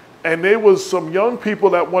deal. And there was some young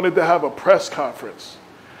people that wanted to have a press conference.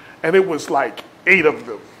 And it was like 8 of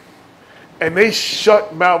them. And they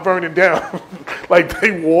shut Mount Vernon down. Like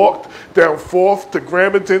they walked down 4th to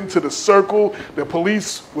Gramerton to the Circle. The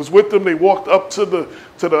police was with them. They walked up to the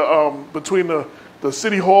between the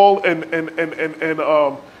City Hall and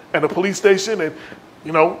the police station, and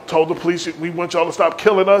you know, told the police, we want y'all to stop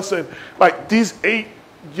killing us. And like these 8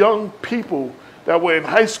 young people that were in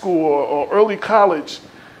high school or early college,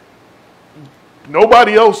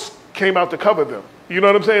 nobody else came out to cover them. You know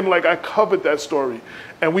what I'm saying? Like I covered that story.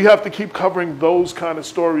 And we have to keep covering those kind of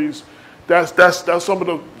stories. That's some of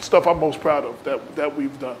the stuff I'm most proud of that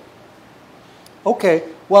we've done. Okay.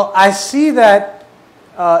 Well, I see that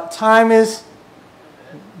time is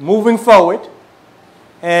moving forward,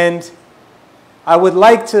 and I would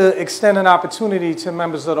like to extend an opportunity to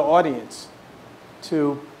members of the audience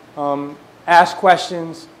to ask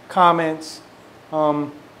questions, comments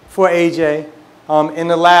for AJ in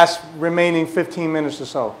the last remaining 15 minutes or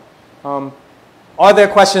so. Are there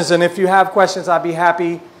questions? And if you have questions, I'd be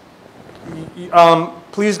happy.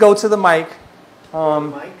 Please go to the mic.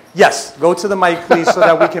 Yes, go to the mic, please, so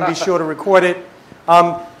that we can be sure to record it.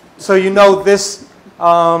 So you know this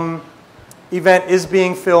event is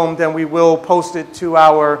being filmed, and we will post it to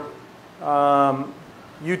our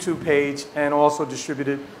YouTube page and also distribute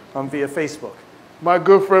it via Facebook. My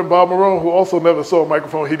good friend Bob Marone, who also never saw a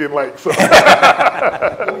microphone he didn't like. So. You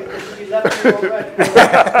left me already.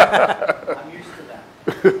 I'm used to that.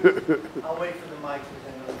 I'll wait for the mic.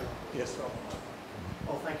 Yes, sir.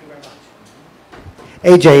 Oh, thank you very much.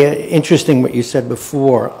 AJ, interesting what you said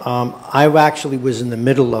before. I actually was in the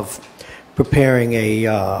middle of preparing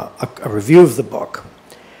a review of the book.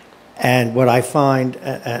 And what I find,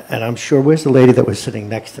 and I'm sure, where's the lady that was sitting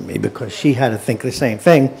next to me, because she had to think the same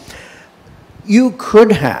thing. You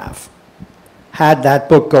could have had that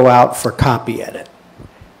book go out for copy edit,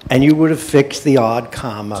 and you would have fixed the odd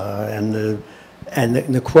comma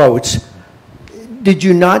and the quotes. Did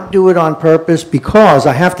you not do it on purpose? Because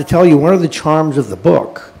I have to tell you, one of the charms of the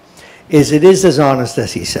book is it is as honest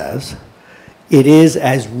as he says. It is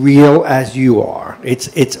as real as you are.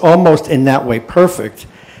 It's almost in that way perfect.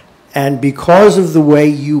 And because of the way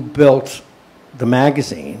you built the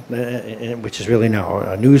magazine, which is really now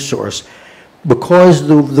a news source, because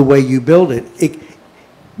of the way you build it,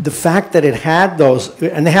 the fact that it had those,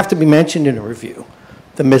 and they have to be mentioned in a review,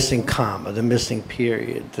 the missing comma, the missing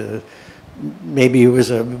period, maybe it was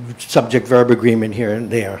a subject-verb agreement here and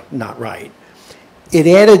there, not right. It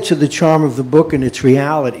added to the charm of the book and its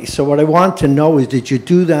reality. So what I want to know is, did you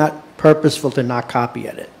do that purposeful to not copy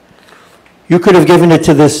edit? You could have given it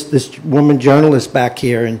to this woman journalist back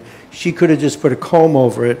here, and she could have just put a comb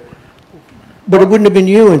over it, but it wouldn't have been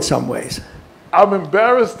you in some ways. I'm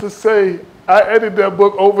embarrassed to say I edited that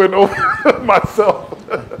book over and over myself.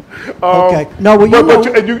 Okay. No, well,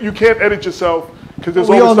 you can't edit yourself, because there's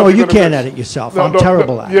we always all know you something can't edit yourself. I'm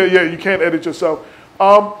terrible at it. Yeah, you can't edit yourself.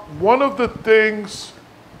 One of the things,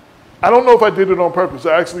 I don't know if I did it on purpose.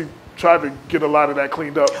 I actually tried to get a lot of that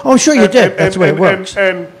cleaned up. Oh, sure you did. That's the way it works.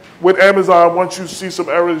 And with Amazon, once you see some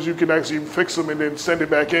errors, you can actually fix them and then send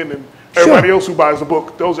it back in, and everybody else who buys the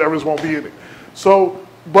book, those errors won't be in it. So,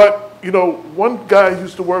 but, you know, one guy I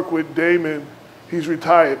used to work with, Damon, he's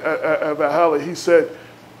retired at Valhalla, he said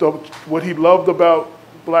what he loved about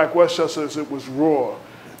Black Westchester is it was raw.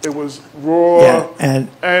 It was raw. Yeah,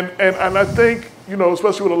 and I think, you know,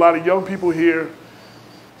 especially with a lot of young people here,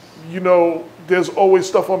 you know, there's always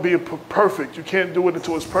stuff on being perfect. You can't do it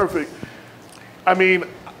until it's perfect. I mean,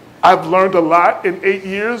 I've learned a lot in 8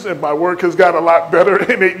 years, and my work has got a lot better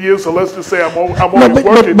in 8 years. So let's just say I'm always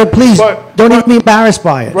working. But please, don't even be embarrassed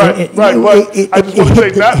by it. Right. But I just want to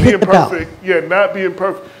say, not being perfect. Yeah, not being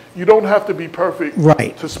perfect. You don't have to be perfect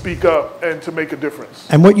to speak up and to make a difference.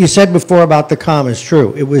 And what you said before about the comma is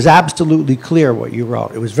true. It was absolutely clear what you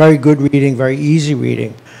wrote. It was very good reading, very easy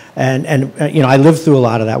reading, and you know, I lived through a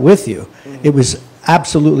lot of that with you. Mm-hmm. It was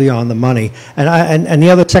absolutely on the money. And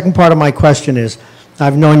the second part of my question is,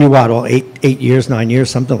 I've known you, what, 8 years, 9 years,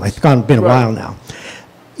 something like that. It's been a while now.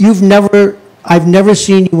 I've never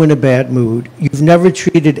seen you in a bad mood. You've never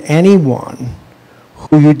treated anyone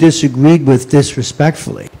who you disagreed with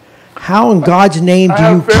disrespectfully. How in God's name do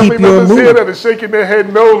you keep your mood? I have family members here that are shaking their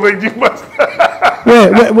head no, like you must.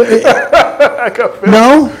 wait.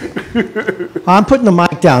 No? I'm putting the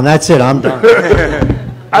mic down. That's it. I'm done.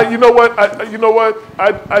 You know what?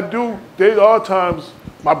 I do. There are times,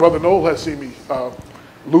 my brother Noel has seen me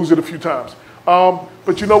lose it a few times.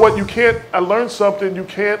 But you know what? You can't, I learned something. You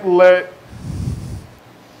can't let,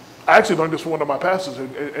 I actually learned this from one of my pastors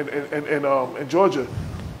in Georgia.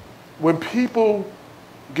 When people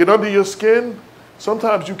get under your skin,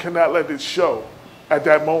 sometimes you cannot let it show at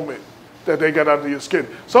that moment that they got under your skin.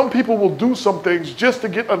 Some people will do some things just to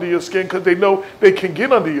get under your skin because they know they can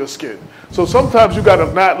get under your skin. So sometimes you got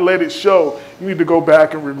to not let it show. You need to go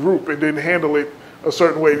back and regroup and then handle it a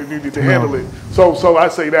certain way that you need to handle it. So I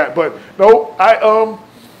say that. But no,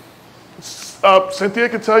 Cynthia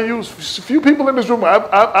can tell you, a few people in this room,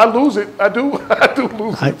 I lose it. I do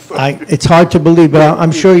lose it. It's hard to believe, but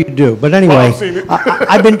I'm sure you do. But anyway,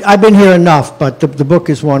 I've been here enough. But the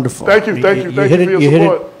book is wonderful. Thank you for your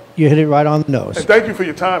support. You hit it right on the nose. And thank you for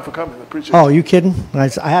your time for coming. I appreciate it. Oh, you kidding? I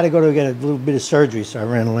had to go to get a little bit of surgery, so I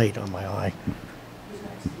ran late on my eye.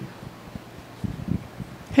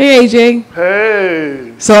 Hey, AJ.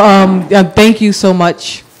 Hey. So thank you so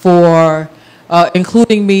much for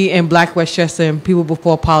including me in Black Westchester and People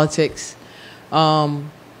Before Politics. So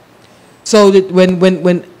that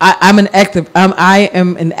when I'm an active, I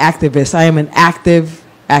am an activist. I am an active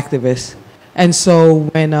activist. And so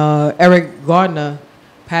when Eric Gardner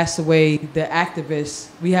passed away, the activists,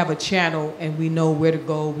 we have a channel and we know where to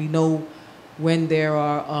go. We know when there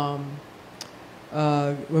are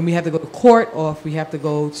when we have to go to court or if we have to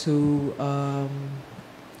go to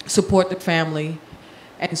support the family.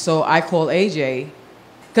 And so I called AJ,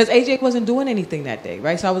 because AJ wasn't doing anything that day,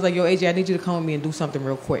 right? So I was like, yo, AJ, I need you to come with me and do something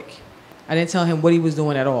real quick. I didn't tell him what he was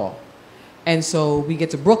doing at all. And so we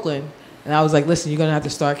get to Brooklyn, and I was like, listen, you're going to have to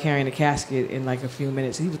start carrying the casket in like a few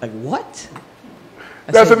minutes. And he was like, what?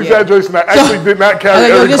 That's an exaggeration. I actually did not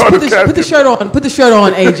carry Eric Gardner's casket. Put the shirt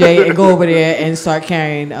on, AJ, and go over there and start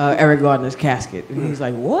carrying Eric Gardner's casket. And he's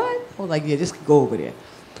like, what? I was like, yeah, just go over there.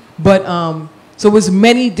 But so it was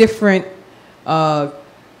many different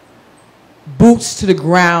boots to the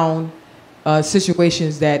ground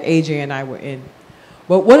situations that AJ and I were in.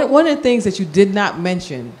 But one of the things that you did not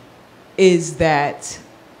mention is that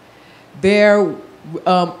there,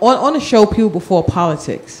 on the show People Before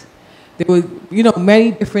Politics, there were,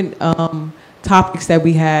 many different topics that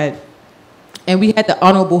we had, and we had the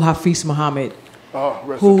Honorable Hafiz Muhammad,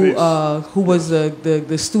 who was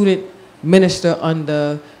the student minister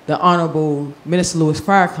under the Honorable Minister Louis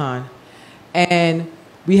Farrakhan, and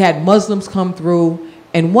we had Muslims come through,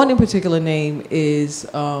 and one in particular name is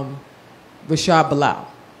Rashad Bilal.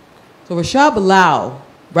 So Rashad Bilal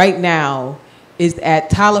right now is at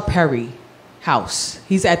Tyler Perry house.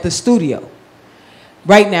 He's at the studio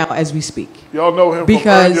right now as we speak. Y'all know him from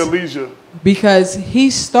Earn Your Leisure. Because he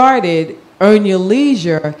started Earn Your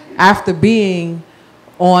Leisure after being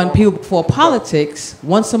on People Before Politics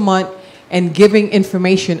once a month and giving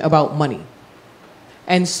information about money.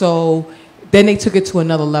 And so then they took it to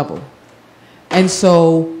another level. And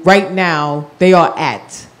so right now they are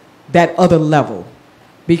at that other level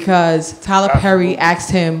because Tyler Perry asked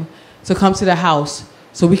him to come to the house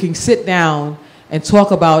so we can sit down and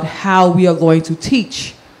talk about how we are going to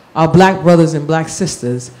teach our black brothers and black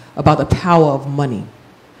sisters about the power of money.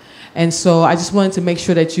 And so I just wanted to make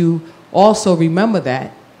sure that you also remember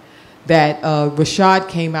that Rashad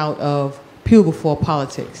came out of People Before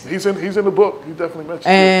Politics. He's in the book. He definitely mentioned it.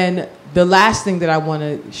 And the last thing that I want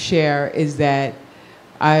to share is that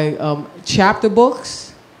chapter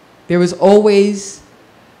books, there is always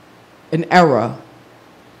an error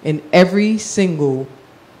in every single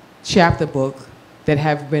chapter book that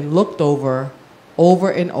have been looked over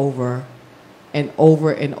and over and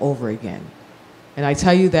over and over again. And I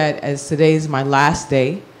tell you that as today is my last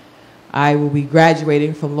day, I will be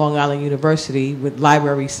graduating from Long Island University with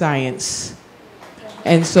library science.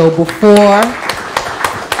 And so before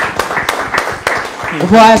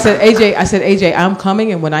I said, AJ, I'm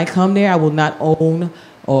coming, and when I come there, I will not own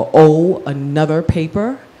or owe another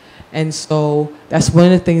paper. And so that's one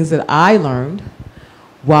of the things that I learned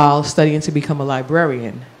while studying to become a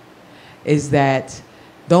librarian, is that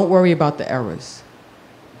don't worry about the errors.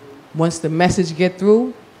 Once the message get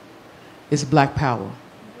through, it's Black Power.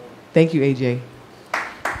 Thank you, AJ.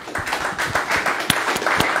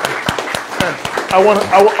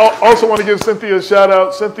 I also want to give Cynthia a shout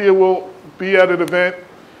out. Cynthia will be at an event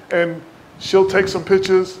and she'll take some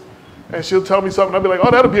pictures and she'll tell me something. I'll be like,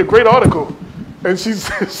 oh, that'll be a great article. And she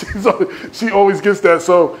always gets that.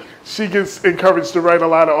 So she gets encouraged to write a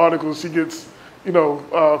lot of articles. She gets,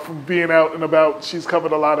 from being out and about, she's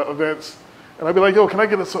covered a lot of events. And I'd be like, yo, can I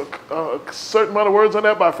get a certain amount of words on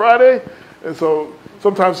that by Friday? And so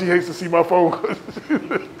sometimes she hates to see my phone,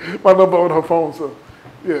 my number on her phone. So,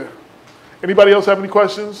 yeah. Anybody else have any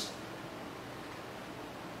questions?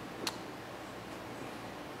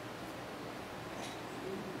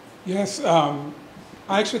 Yes, I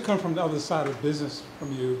actually come from the other side of business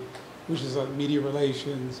from you, which is media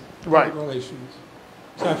relations, public relations.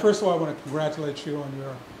 So first of all, I want to congratulate you on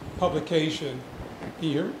your publication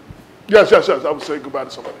here. Yes. I would say goodbye to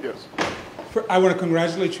somebody, yes. I want to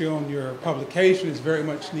congratulate you on your publication. It's very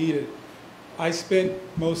much needed. I spent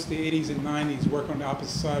most of the 80s and 90s working on the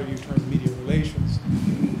opposite side of you in terms of media relations.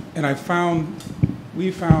 And I found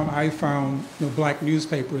black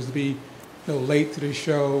newspapers to be late to the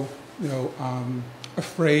show,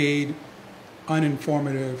 afraid,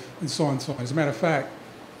 uninformative, and so on and so on. As a matter of fact,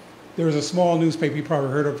 there was a small newspaper you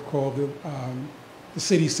probably heard of called the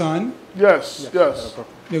City Sun. Yes.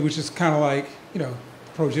 Which is kind of like,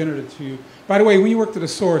 progenitor to you. By the way, when you worked at the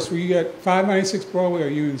Source, were you at 596 Broadway or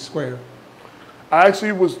Union Square? I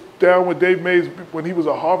actually was down with Dave Mays when he was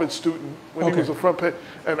a Harvard student, when he was a front page,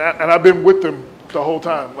 and I've been with them the whole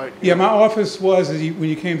time. My office was when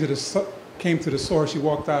you came to the Source, you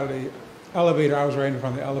walked out of the elevator. I was right in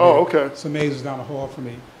front of the elevator. Oh, okay. So Mays was down the hall for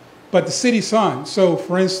me. But the City Sun. So,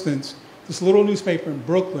 for instance, this little newspaper in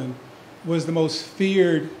Brooklyn was the most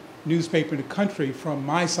feared newspaper in the country from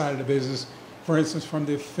my side of the business. For instance, from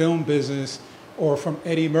the film business or from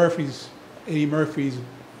Eddie Murphy's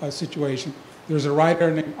situation. There's a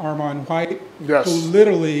writer named Armand White who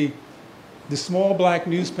literally, the small black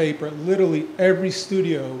newspaper, literally every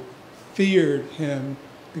studio feared him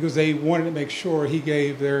because they wanted to make sure he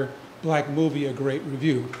gave their black movie a great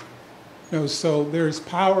review. So there's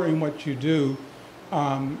power in what you do.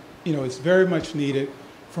 It's very much needed.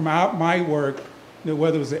 From my work,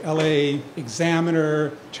 whether it was the LA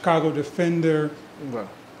Examiner, Chicago Defender,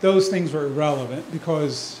 those things were irrelevant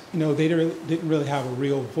because they didn't really have a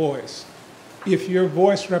real voice. If your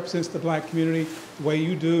voice represents the black community the way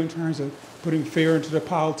you do in terms of putting fear into the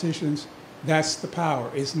politicians, that's the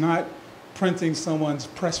power. It's not printing someone's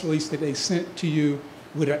press release that they sent to you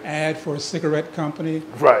with an ad for a cigarette company.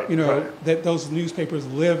 Right. You know, right. that those newspapers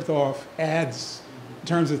lived off ads in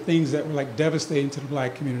terms of things that were like devastating to the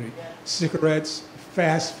black community. Cigarettes,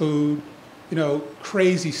 fast food, you know,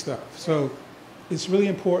 crazy stuff. So it's really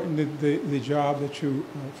important that the job that you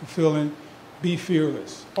are fulfilling, be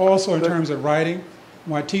fearless. Also in terms of writing,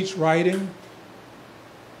 when I teach writing,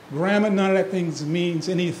 grammar, none of that things means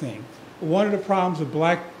anything. One of the problems with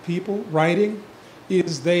black people writing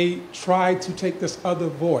is they try to take this other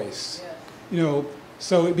voice. You know,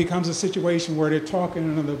 so it becomes a situation where they're talking in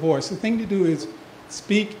another voice. The thing to do is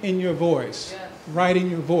speak in your voice, write in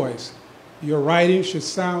your voice. Your writing should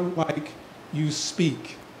sound like you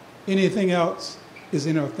speak. Anything else is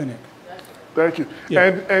inauthentic. Thank you.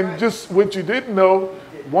 Yeah. And just what you didn't know,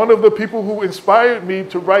 one of the people who inspired me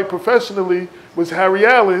to write professionally was Harry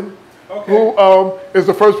Allen, who is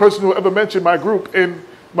the first person who ever mentioned my group. And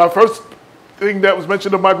my first thing that was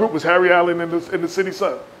mentioned of my group was Harry Allen in the City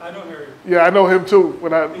Sun. I know Harry. Yeah, I know him too.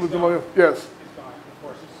 When I was among him, yes. He's fine, of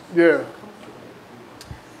course. Yeah.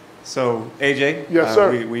 So, AJ, yes,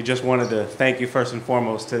 sir. We just wanted to thank you first and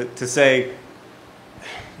foremost to say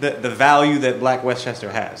the value that Black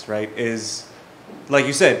Westchester has, right, is, like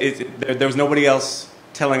you said, there was nobody else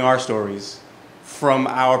telling our stories from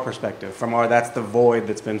our perspective, that's the void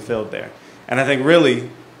that's been filled there. And I think really,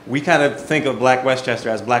 we kind of think of Black Westchester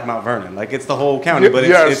as Black Mount Vernon, like it's the whole county, but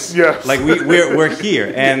it's like we're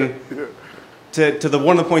here. And to the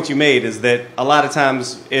one of the points you made is that a lot of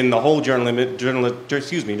times in the whole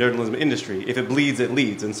journalism industry, if it bleeds, it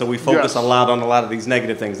leads, and so we focus a lot on a lot of these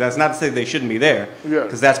negative things. That's not to say they shouldn't be there,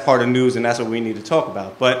 because that's part of news and that's what we need to talk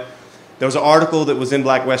about. But there was an article that was in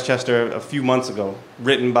Black Westchester a few months ago,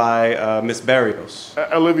 written by Miss Barrios.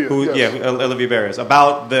 Olivia. Olivia Barrios,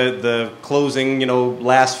 about the closing,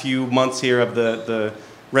 last few months here of the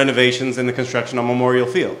renovations and the construction on Memorial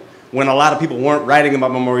Field. When a lot of people weren't writing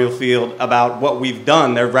about Memorial Field, about what we've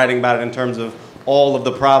done, they're writing about it in terms of all of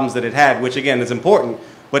the problems that it had, which again is important,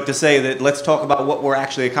 but to say that let's talk about what we're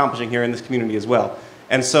actually accomplishing here in this community as well.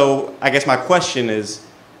 And so I guess my question is,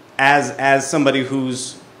 as somebody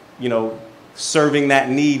who's serving that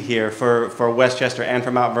need here for Westchester and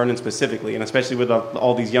for Mount Vernon specifically, and especially with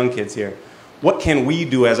all these young kids here, what can we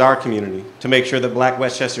do as our community to make sure that Black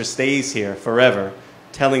Westchester stays here forever,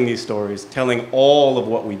 telling these stories, telling all of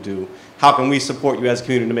what we do? How can we support you as a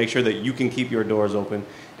community to make sure that you can keep your doors open?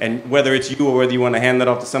 And whether it's you or whether you want to hand that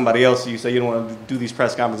off to somebody else, so you say you don't want to do these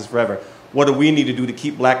press conferences forever, what do we need to do to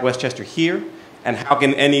keep Black Westchester here? And how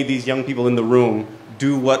can any of these young people in the room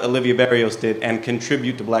do what Olivia Barrios did and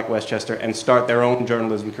contribute to Black Westchester and start their own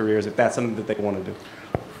journalism careers if that's something that they want to do?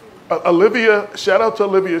 Olivia, shout out to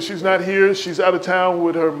Olivia. She's not here. She's out of town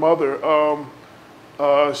with her mother.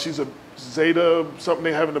 She's a Zeta, something,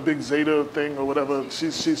 they having a big Zeta thing or whatever.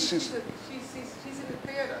 She's in the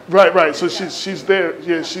theater. Right. So she's there.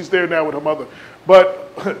 Yeah, she's there now with her mother.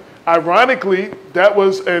 But ironically, that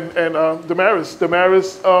was Damaris,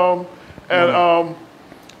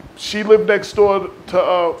 she lived next door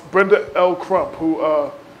to Brenda L. Crump,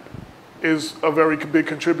 who is a very big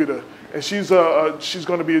contributor. And she's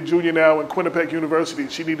going to be a junior now in Quinnipiac University.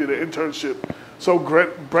 She needed an internship. So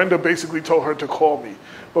Brenda basically told her to call me.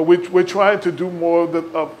 But we're trying to do more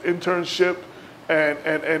of internship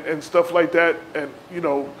and stuff like that. And,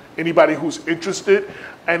 anybody who's interested.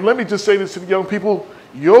 And let me just say this to the young people.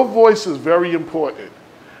 Your voice is very important.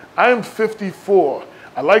 I am 54.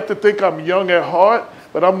 I like to think I'm young at heart,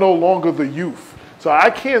 but I'm no longer the youth. So I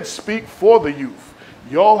can't speak for the youth.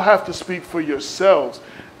 Y'all have to speak for yourselves.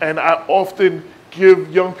 And I often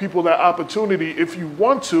give young people that opportunity. If you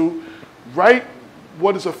want to, write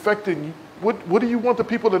what is affecting you. What do you want the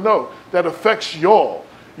people to know that affects y'all?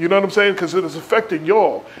 You know what I'm saying? Because it is affecting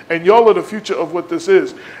y'all. And y'all are the future of what this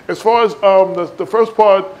is. As far as the first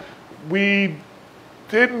part, we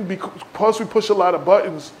didn't, because we push a lot of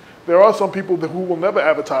buttons, there are some people who will never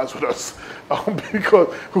advertise with us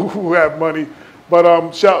because who have money. But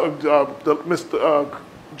Mr.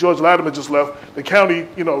 George Latimer just left. The county,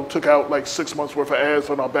 took out like 6 months worth of ads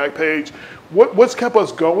on our back page. What's kept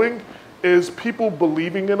us going is people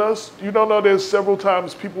believing in us. You don't know, there's several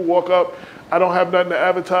times people walk up, I don't have nothing to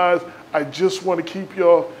advertise, I just want to keep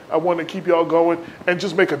y'all going, and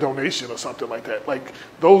just make a donation or something like that. Like,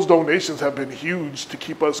 those donations have been huge to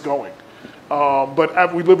keep us going.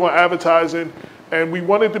 But we live on advertising, and we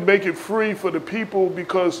wanted to make it free for the people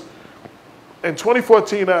because in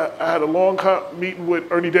 2014, I had a long meeting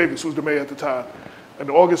with Ernie Davis, who was the mayor at the time,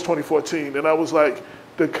 in August 2014, and I was like,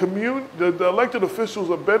 the elected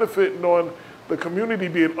officials are benefiting on the community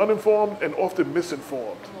being uninformed and often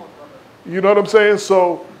misinformed. You know what I'm saying?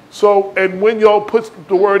 So So, and when y'all put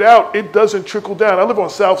the word out, it doesn't trickle down. I live on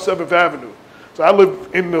South 7th Avenue, so I live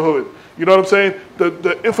in the hood. You know what I'm saying?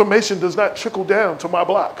 The information does not trickle down to my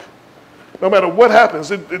block. No matter what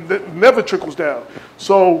happens, it never trickles down.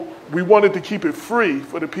 So we wanted to keep it free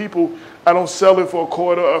for the people. I don't sell it for a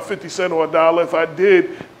quarter or 50 cents or $1. If I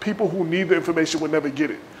did, people who need the information would never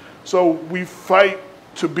get it. So we fight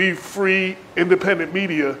to be free, independent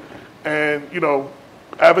media, and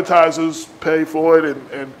advertisers pay for it,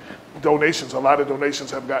 and donations. A lot of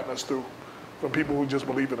donations have gotten us through from people who just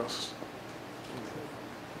believe in us.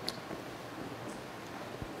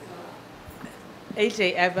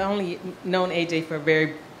 AJ, I've only known AJ for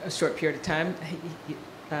a short period of time.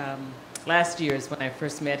 Last year is when I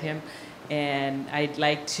first met him, and I'd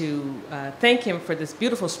like to thank him for this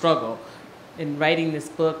beautiful struggle in writing this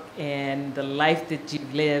book and the life that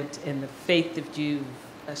you've lived and the faith that you've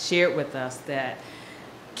shared with us that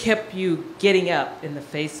kept you getting up in the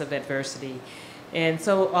face of adversity. And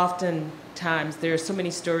so oftentimes there are so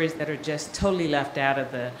many stories that are just totally left out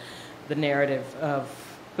of the narrative of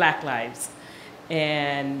Black lives.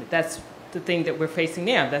 And that's the thing that we're facing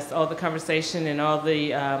now. That's all the conversation and all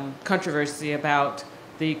the controversy about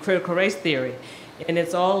the critical race theory. And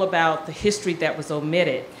it's all about the history that was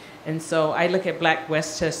omitted. And so I look at Black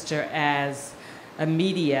Westchester as a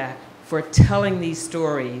media for telling these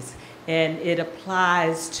stories. And it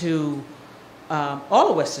applies to all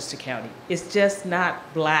of Westchester County. It's just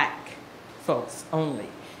not Black folks only.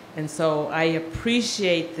 And so I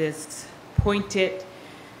appreciate this pointed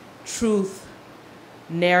truth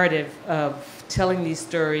narrative of telling these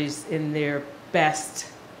stories in their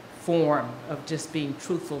best form of just being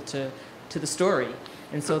truthful to the story.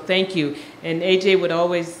 And so thank you. And AJ would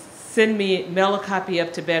always mail a copy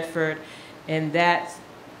up to Bedford, and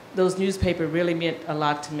those newspapers really meant a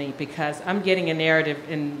lot to me because I'm getting a narrative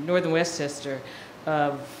in northern Westchester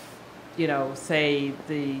of, say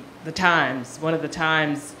the Times, one of the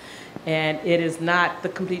Times, and it is not the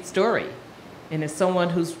complete story. And as someone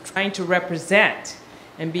who's trying to represent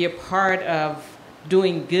and be a part of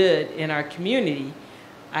doing good in our community,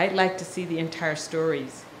 I'd like to see the entire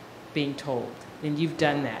stories being told, and you've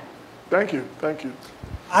done that. Thank you, thank you.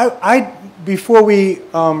 Before we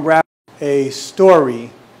wrap a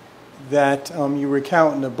story that you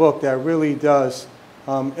recount in the book that really does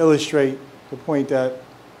illustrate the point that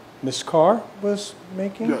Ms. Carr was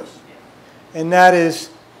making. Yes. And that is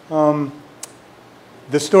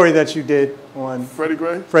the story that you did on Freddie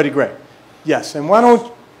Gray? Freddie Gray. Yes, and why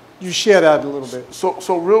don't you share that a little bit?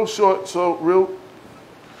 So real short,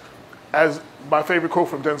 as my favorite quote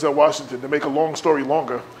from Denzel Washington, to make a long story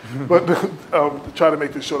longer, but to try to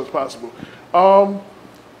make this short as possible.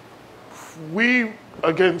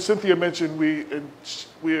 Again, Cynthia mentioned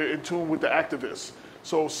we're in tune with the activists.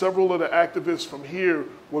 So several of the activists from here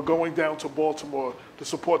were going down to Baltimore to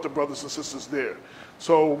support the brothers and sisters there.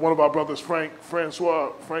 So one of our brothers, Frank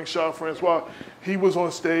Shaw, he was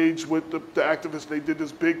on stage with the activists. They did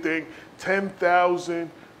this big thing. 10,000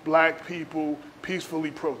 Black people peacefully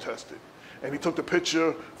protested. And he took the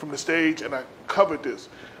picture from the stage, and I covered this.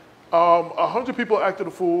 100 people acted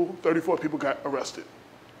a fool, 34 people got arrested.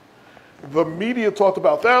 The media talked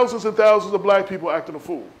about thousands and thousands of Black people acting a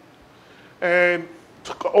fool. And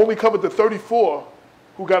only covered the 34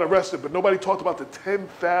 who got arrested, but nobody talked about the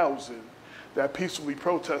 10,000 that peacefully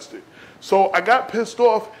protested. So I got pissed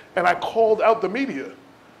off, and I called out the media.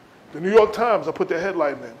 The New York Times, I put their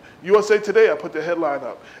headline in. USA Today, I put their headline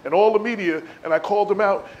up. And all the media, and I called them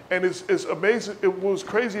out. And it's amazing, it was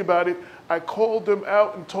crazy about it. I called them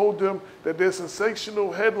out and told them that their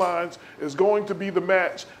sensational headlines is going to be the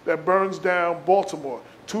match that burns down Baltimore.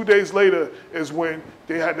 2 days later is when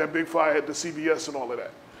they had that big fire at the CVS and all of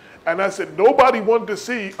that. And I said, nobody wanted to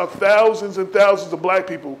see thousands and thousands of Black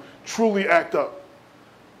people truly act up.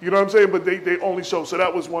 You know what I'm saying? But they only show. So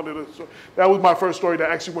that was that was my first story that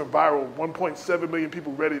actually went viral. 1.7 million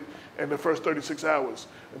people read it in the first 36 hours.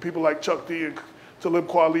 And people like Chuck D and Talib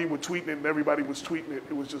Kweli were tweeting it, and everybody was tweeting it.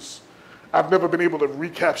 It was just, I've never been able to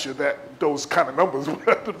recapture those kind of numbers.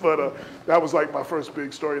 But that was like my first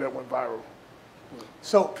big story that went viral.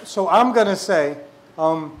 So I'm going to say,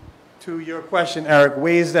 to your question, Eric,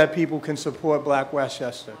 ways that people can support Black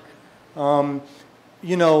Westchester.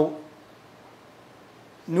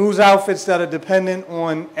 News outfits that are dependent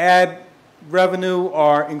on ad revenue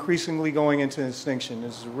are increasingly going into extinction.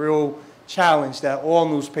 This is a real challenge that all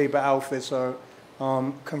newspaper outfits are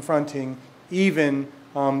confronting, even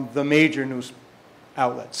the major news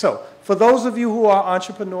outlets. So for those of you who are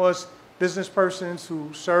entrepreneurs, business persons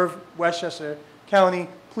who serve Westchester County,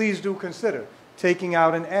 please do consider taking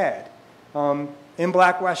out an ad in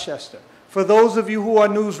Black Westchester. For those of you who are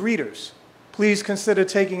news readers, please consider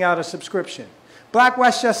taking out a subscription. Black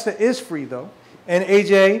Westchester is free, though, and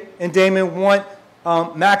AJ and Damon want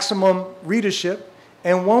maximum readership.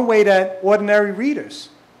 And one way that ordinary readers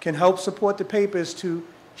can help support the paper is to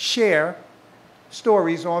share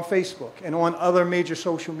stories on Facebook and on other major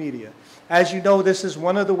social media. As you know, this is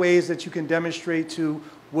one of the ways that you can demonstrate to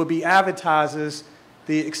would-be advertisers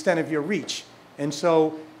the extent of your reach. And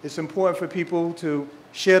so it's important for people to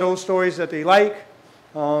share those stories that they like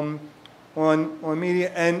on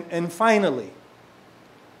media. And finally,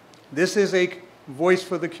 this is a voice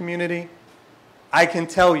for the community. I can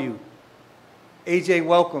tell you, AJ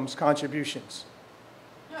welcomes contributions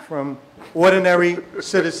from ordinary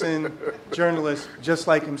citizen journalists just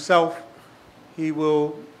like himself. He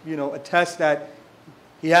will, attest that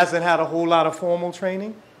he hasn't had a whole lot of formal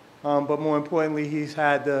training, but more importantly, he's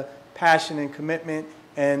had the passion and commitment,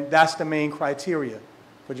 and that's the main criteria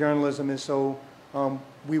for journalism. And so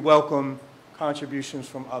we welcome contributions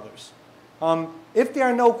from others. If there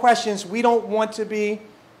are no questions, we don't want to be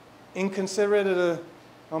inconsiderate of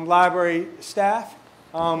the library staff.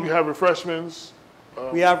 We have refreshments.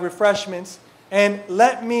 We have refreshments. And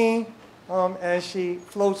let me, as she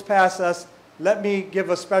floats past us, let me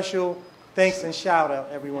give a special thanks and shout out,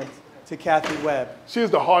 everyone, to Kathy Webb. She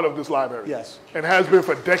is the heart of this library. Yes. And has been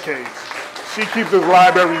for decades. She keeps this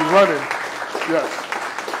library running. Yes.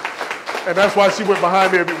 And that's why she went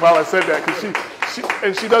behind me while I said that,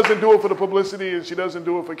 because she doesn't do it for the publicity, and she doesn't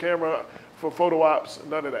do it for camera, for photo ops,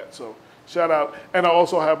 none of that. So shout out. And I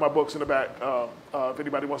also have my books in the back if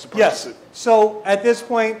anybody wants to purchase it. So at this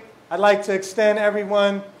point, I'd like to extend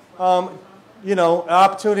everyone, an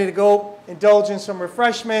opportunity to go indulge in some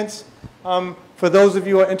refreshments. For those of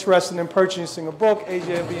you who are interested in purchasing a book,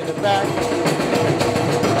 AJ will be in the back.